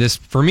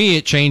for me,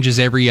 it changes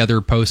every other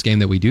post game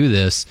that we do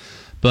this.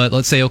 But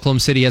let's say Oklahoma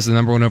City has the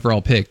number 1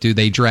 overall pick. Do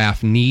they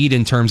draft need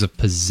in terms of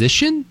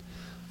position?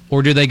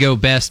 Or do they go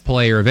best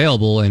player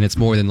available, and it's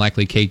more than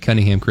likely Cade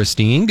Cunningham?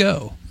 Christine,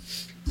 go.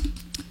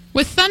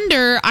 With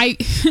Thunder,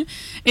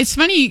 it's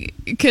funny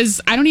because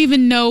I don't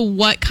even know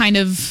what kind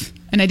of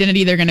an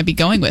identity they're going to be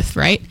going with,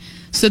 right?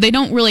 So they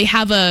don't really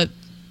have a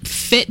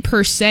fit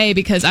per se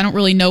because I don't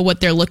really know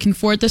what they're looking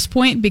for at this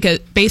point, because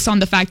based on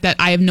the fact that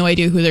I have no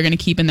idea who they're going to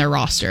keep in their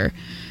roster.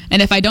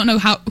 And if I don't know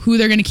who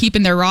they're going to keep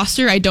in their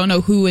roster, I don't know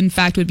who, in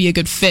fact, would be a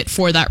good fit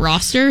for that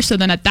roster. So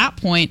then at that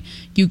point,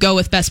 you go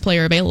with best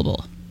player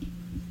available.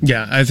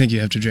 Yeah, I think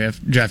you have to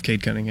draft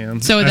Cade Cunningham.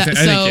 I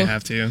think you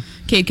have to.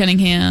 Cade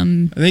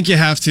Cunningham. I think you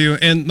have to,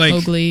 and like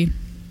Mobley.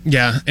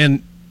 Yeah,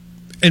 and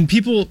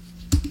people,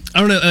 I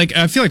don't know. Like,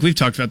 I feel like we've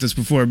talked about this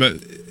before, but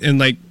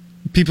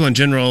people in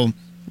general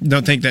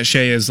don't think that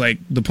Shea is like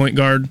the point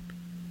guard.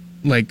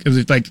 Like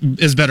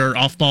is better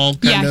off ball.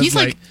 He's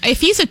like if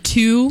he's a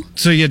 2.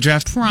 So yeah,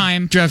 draft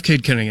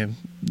Cade Cunningham.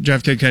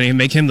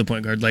 Make him the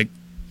point guard. Like,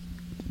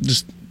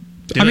 just.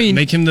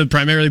 Make him the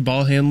primary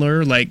ball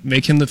handler, like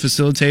make him the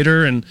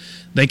facilitator, and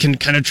they can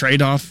kind of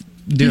trade off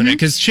doing it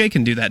because Shea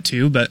can do that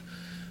too. But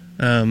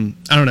I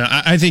don't know.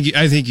 I think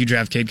you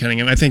draft Cade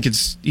Cunningham. I think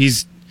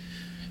he's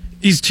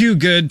too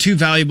good, too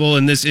valuable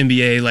in this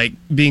NBA. Like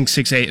being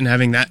 6'8" and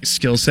having that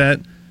skill set,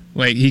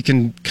 like he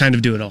can kind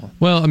of do it all.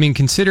 Well, I mean,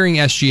 considering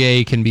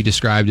SGA can be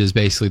described as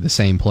basically the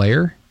same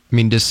player, I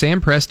mean, does Sam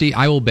Presti?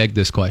 I will beg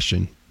this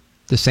question: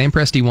 does Sam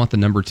Presti want the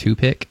number 2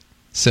 pick?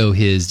 So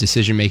his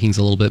decision making's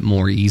a little bit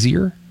more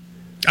easier?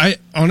 I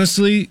honest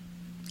to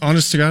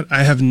God,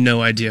 I have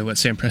no idea what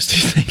Sam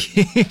Presti's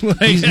thinking.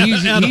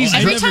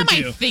 Every time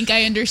I think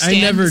I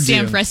understand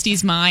Sam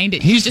Presti's mind,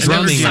 he's just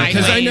goes sideways.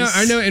 Because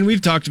I know, and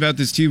we've talked about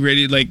this too,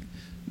 Brady. Like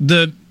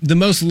the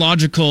most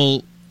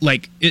logical,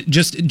 like it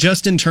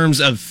just in terms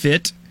of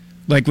fit,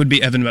 like would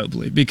be Evan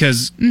Mobley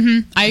because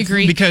I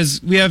agree, because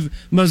we have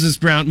Moses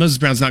Brown. Moses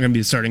Brown's not going to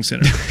be the starting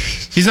center.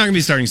 He's not going to be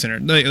the starting center.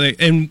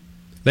 And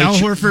Al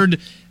Horford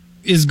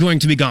is going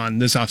to be gone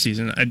this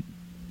offseason.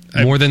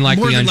 More than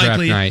likely on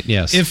draft night,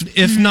 yes.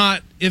 If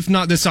not this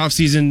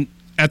offseason,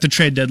 at the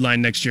trade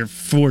deadline next year,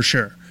 for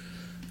sure.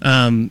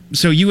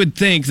 So you would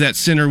think that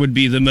center would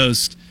be the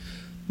most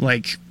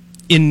like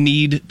in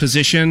need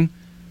position,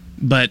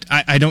 but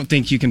I don't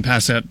think you can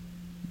pass up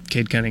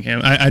Cade Cunningham.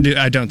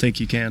 I don't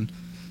think you can.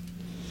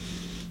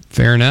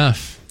 Fair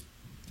enough.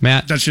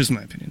 Matt? That's just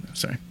my opinion, though.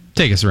 Sorry.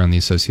 Take us around the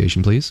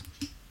association, please.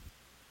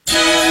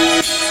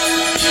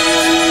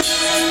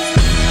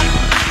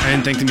 I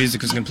didn't think the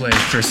music was going to play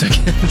for a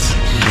second.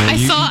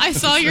 I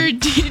saw your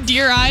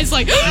deer eyes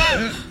like...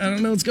 I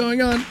don't know what's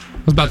going on. I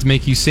was about to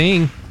make you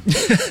sing.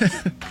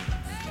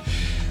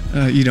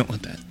 You don't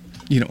want that.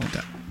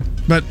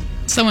 But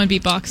someone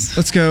beatbox.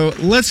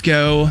 Let's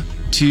go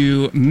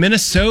to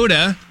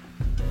Minnesota.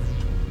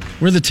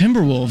 where the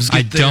Timberwolves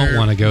I don't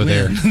want to go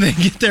there. They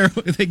get their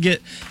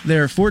 13th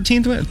or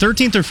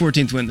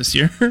 14th win this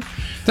year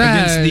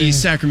against the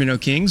Sacramento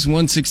Kings,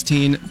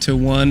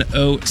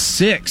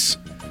 116-106.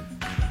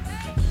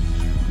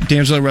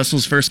 D'Angelo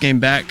Russell's first game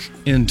back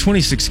in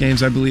 26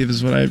 games, I believe,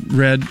 is what I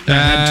read.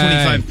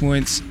 Had 25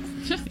 points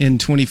in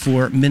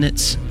 24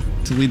 minutes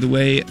to lead the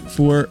way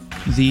for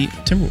the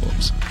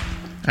Timberwolves.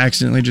 I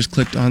accidentally just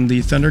clicked on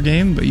the Thunder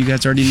game, but you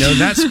guys already know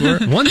that score.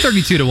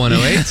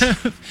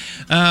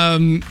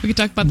 132-108. We could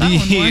talk about that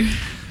one more.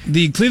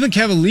 The Cleveland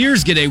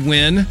Cavaliers get a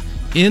win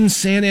in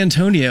San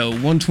Antonio,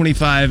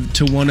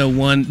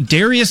 125-101.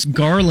 Darius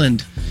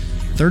Garland,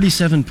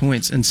 37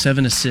 points and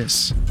 7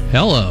 assists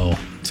Hello.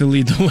 to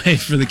lead the way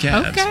for the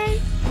Cavs. Okay.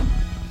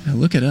 Now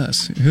look at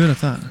us. Who would have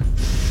thought?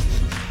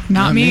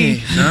 Not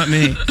me. Not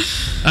me.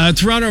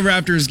 Toronto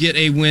Raptors get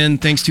a win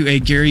thanks to a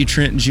Gary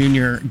Trent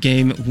Jr.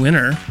 game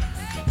winner,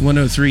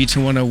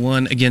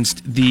 103-101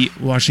 against the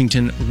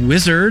Washington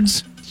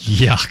Wizards.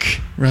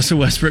 Yuck. Russell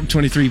Westbrook,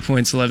 23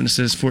 points, 11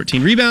 assists,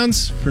 14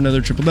 rebounds for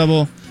another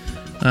triple-double.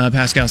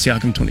 Pascal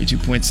Siakam, 22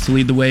 points to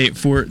lead the way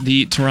for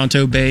the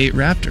Toronto Bay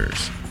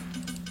Raptors.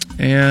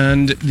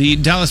 And the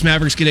Dallas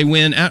Mavericks get a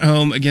win at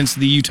home against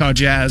the Utah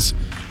Jazz,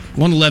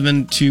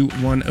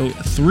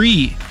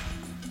 111-103.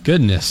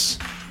 Goodness.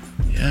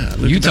 Yeah,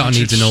 Luka Utah Doncic,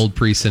 needs an old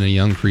priest and a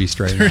young priest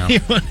right now.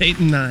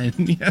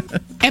 31-8-9. Yeah.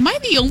 Am I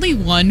the only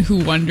one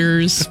who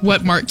wonders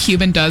what Mark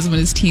Cuban does when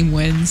his team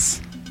wins?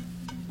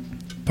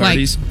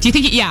 Parties. Like, do you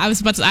think? I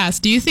was about to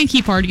ask. Do you think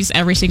he parties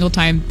every single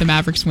time the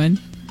Mavericks win?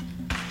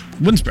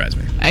 Wouldn't surprise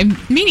me.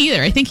 Me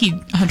neither. I think he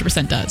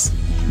 100% does.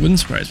 Wouldn't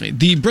surprise me.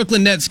 The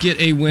Brooklyn Nets get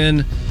a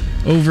win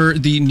over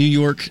the New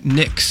York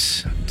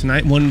Knicks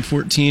tonight,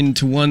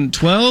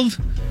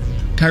 114-112.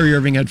 Kyrie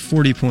Irving had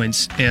 40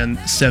 points and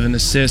 7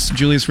 assists.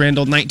 Julius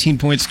Randle, 19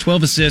 points,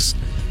 12 assists,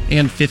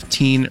 and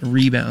 15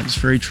 rebounds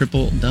for a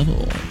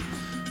triple-double.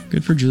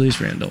 Good for Julius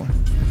Randle.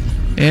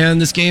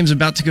 And this game's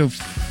about to go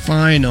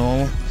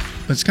final,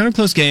 but it's kind of a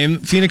close game.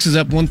 Phoenix is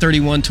up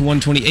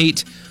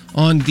 131-128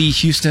 on the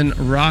Houston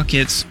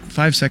Rockets.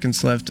 5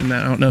 seconds left in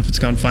that. I don't know if it's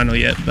gone final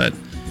yet, but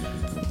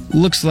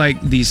looks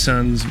like the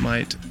Suns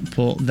might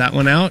pull that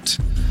one out.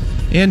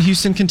 And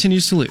Houston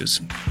continues to lose.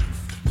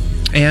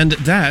 And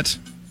that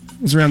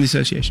was Around the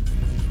Association.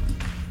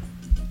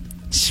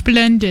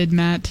 Splendid,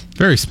 Matt.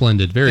 Very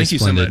splendid. Very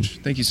splendid.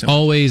 Thank you so much.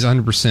 Always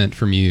 100%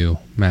 from you,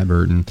 Matt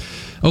Burton.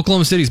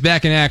 Oklahoma City's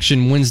back in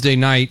action Wednesday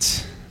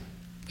night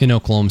in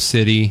Oklahoma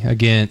City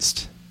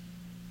against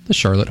the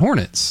Charlotte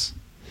Hornets.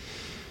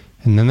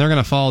 And then they're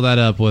going to follow that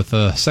up with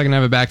a second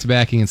half of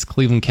back-to-back against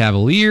Cleveland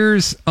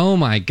Cavaliers. Oh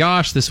my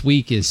gosh, this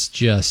week is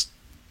just...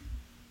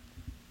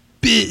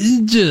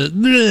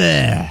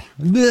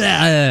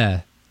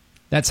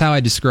 That's how I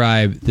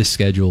describe this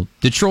schedule.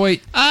 Detroit,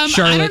 Charlotte,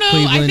 I don't know.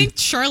 Cleveland. I think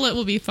Charlotte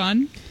will be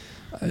fun.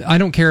 I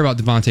don't care about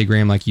Devontae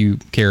Graham like you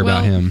care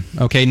about him.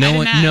 Okay,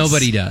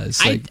 nobody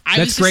does. Like,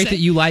 that's great that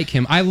you like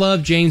him. I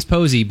love James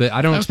Posey, but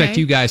I don't expect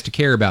you guys to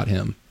care about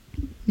him.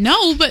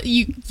 No, but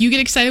you get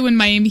excited when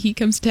Miami Heat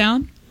comes to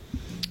town.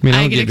 I mean,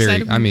 I don't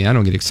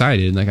get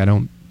excited. Like, I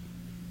don't.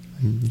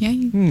 Yeah,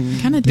 you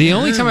kind of. The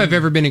only time I've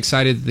ever been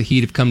excited that the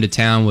Heat have come to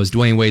town was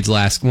Dwayne Wade's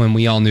when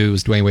we all knew it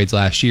was Dwayne Wade's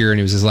last year, and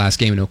it was his last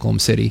game in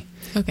Oklahoma City.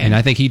 Okay. And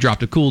I think he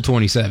dropped a cool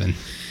 27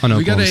 on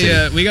Oklahoma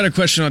City. We got a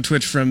question on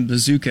Twitch from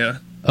Bazooka.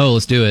 Oh,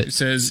 let's do it. It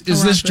says,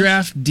 "Is this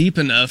draft deep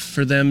enough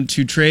for them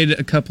to trade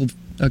a couple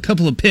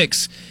of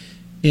picks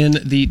in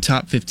the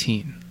top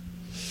 15?"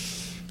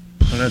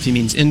 I don't know if he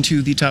means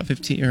into the top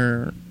 15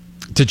 or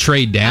to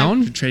trade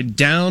down. To trade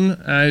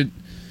down.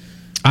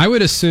 I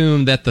would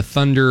assume that the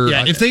Thunder.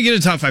 Yeah, if they get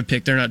a top 5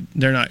 pick, they're not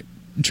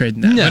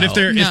trading that. No. But if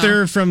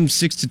they're from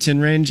 6 to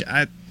 10 range,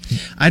 I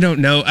don't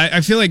know.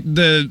 I feel like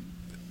the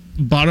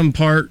bottom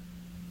part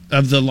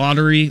of the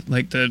lottery,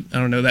 like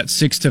that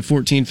 6 to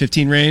 14,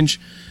 15 range,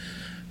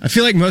 I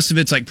feel like most of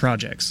it's like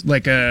projects,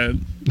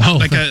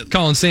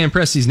 calling Sam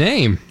Presti's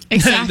name.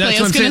 Exactly. That's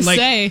I was what I'm going to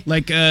saying.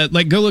 say.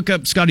 Like go look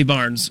up Scotty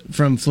Barnes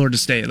from Florida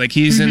State. Like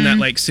he's in that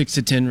like 6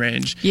 to 10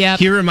 range. Yeah.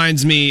 He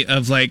reminds me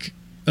of like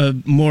a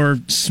more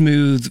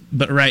smooth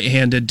but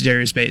right-handed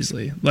Darius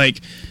Baisley.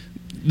 Like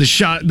the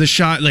shot,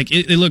 like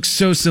it looks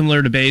so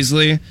similar to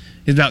Baisley.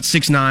 He's about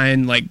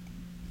 6'9", like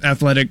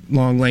athletic,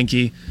 long,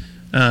 lanky.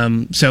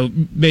 So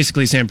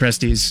basically, Sam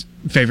Presti's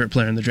favorite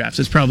player in the draft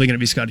is probably going to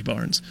be Scotty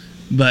Barnes.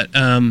 But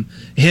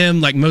him,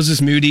 like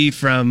Moses Moody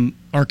from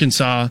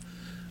Arkansas.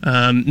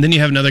 Then you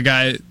have another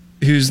guy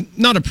who's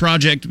not a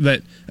project,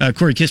 but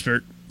Corey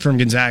Kispert from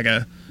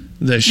Gonzaga,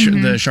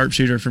 the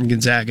sharpshooter from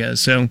Gonzaga.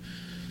 So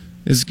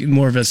is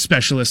more of a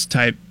specialist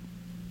type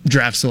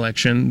draft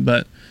selection.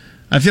 But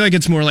I feel like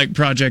it's more like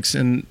projects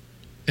and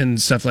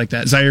stuff like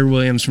that. Zaire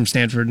Williams from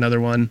Stanford, another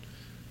one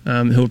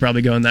who will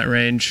probably go in that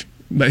range,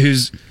 but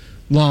who's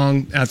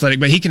long, athletic,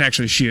 but he can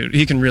actually shoot.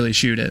 He can really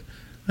shoot it.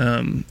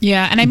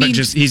 Yeah, and I mean,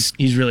 just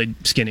he's really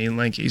skinny and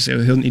lanky, so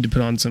he'll need to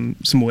put on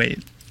some weight.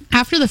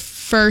 After the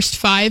first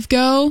 5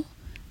 go,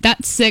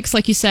 that 6,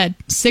 like you said,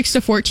 6 to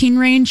 14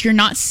 range, you're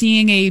not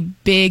seeing a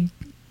big,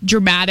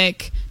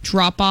 dramatic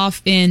drop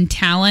off in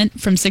talent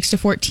from 6 to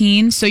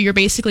 14. So you're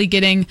basically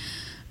getting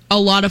a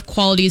lot of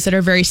qualities that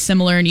are very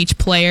similar in each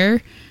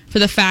player for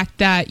the fact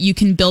that you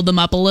can build them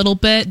up a little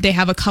bit. They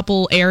have a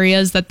couple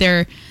areas that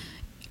they're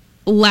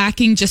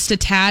lacking just a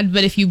tad,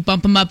 but if you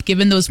bump them up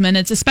given those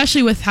minutes,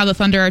 especially with how the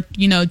Thunder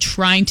are,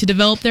 trying to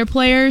develop their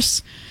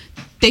players,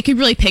 they could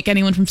really pick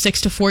anyone from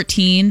 6 to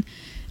 14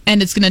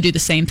 and it's going to do the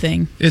same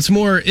thing. It's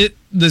more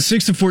the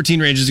 6 to 14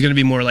 range is going to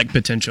be more like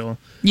potential.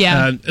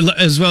 Yeah.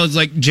 As well as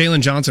like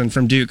Jalen Johnson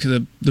from Duke,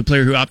 the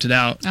player who opted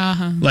out.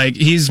 Like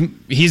he's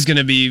going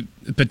to be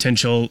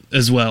potential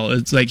as well.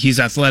 It's like he's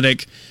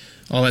athletic,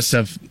 all that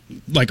stuff,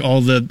 like all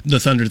the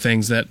Thunder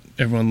things that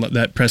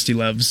that Presti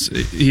loves.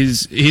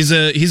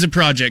 He's a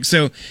project.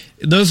 So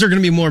those are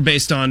going to be more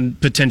based on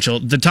potential.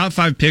 The top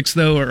 5 picks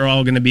though are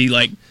all going to be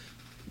like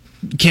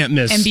can't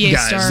miss NBA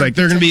guys. star Like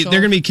they're going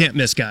potential. to be can't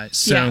miss guys.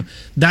 So Yeah.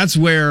 that's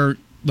where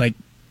like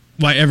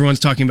why everyone's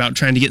talking about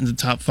trying to get in the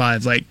top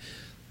 5. Like,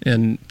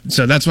 and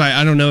so that's why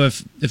I don't know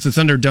if the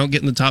Thunder don't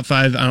get in the top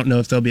 5, I don't know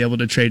if they'll be able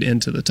to trade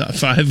into the top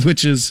 5,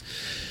 which will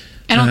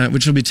be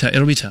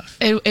it'll be tough.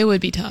 It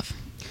would be tough.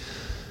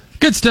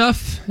 Good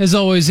stuff, as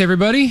always,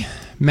 everybody.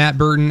 Matt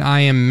Burton.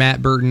 I am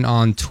Matt Burton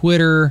on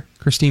Twitter.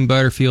 Christine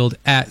Butterfield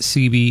at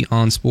CB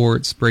on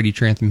Sports. Brady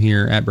Trantham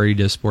here at Brady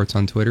Does Sports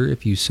on Twitter.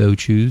 If you so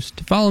choose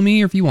to follow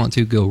me, or if you want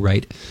to, go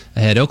right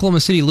ahead. Oklahoma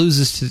City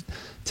loses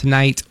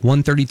tonight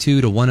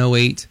 132 to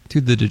 108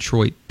 to the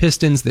Detroit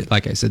Pistons. That,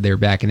 like I said, they're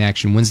back in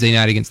action Wednesday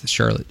night against the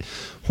Charlotte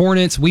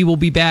Hornets. We will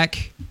be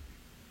back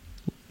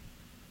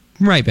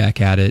right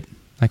back at it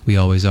like we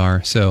always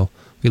are. So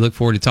we look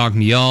forward to talking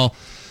to y'all.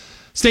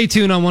 Stay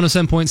tuned on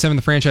 107.7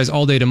 The Franchise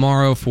all day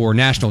tomorrow for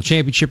national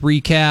championship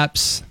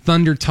recaps,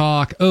 Thunder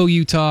talk,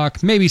 OU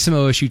talk, maybe some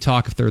OSU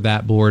talk if they're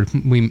that bored.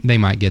 They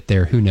might get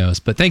there. Who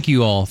knows? But thank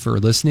you all for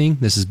listening.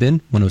 This has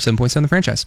been 107.7 The Franchise.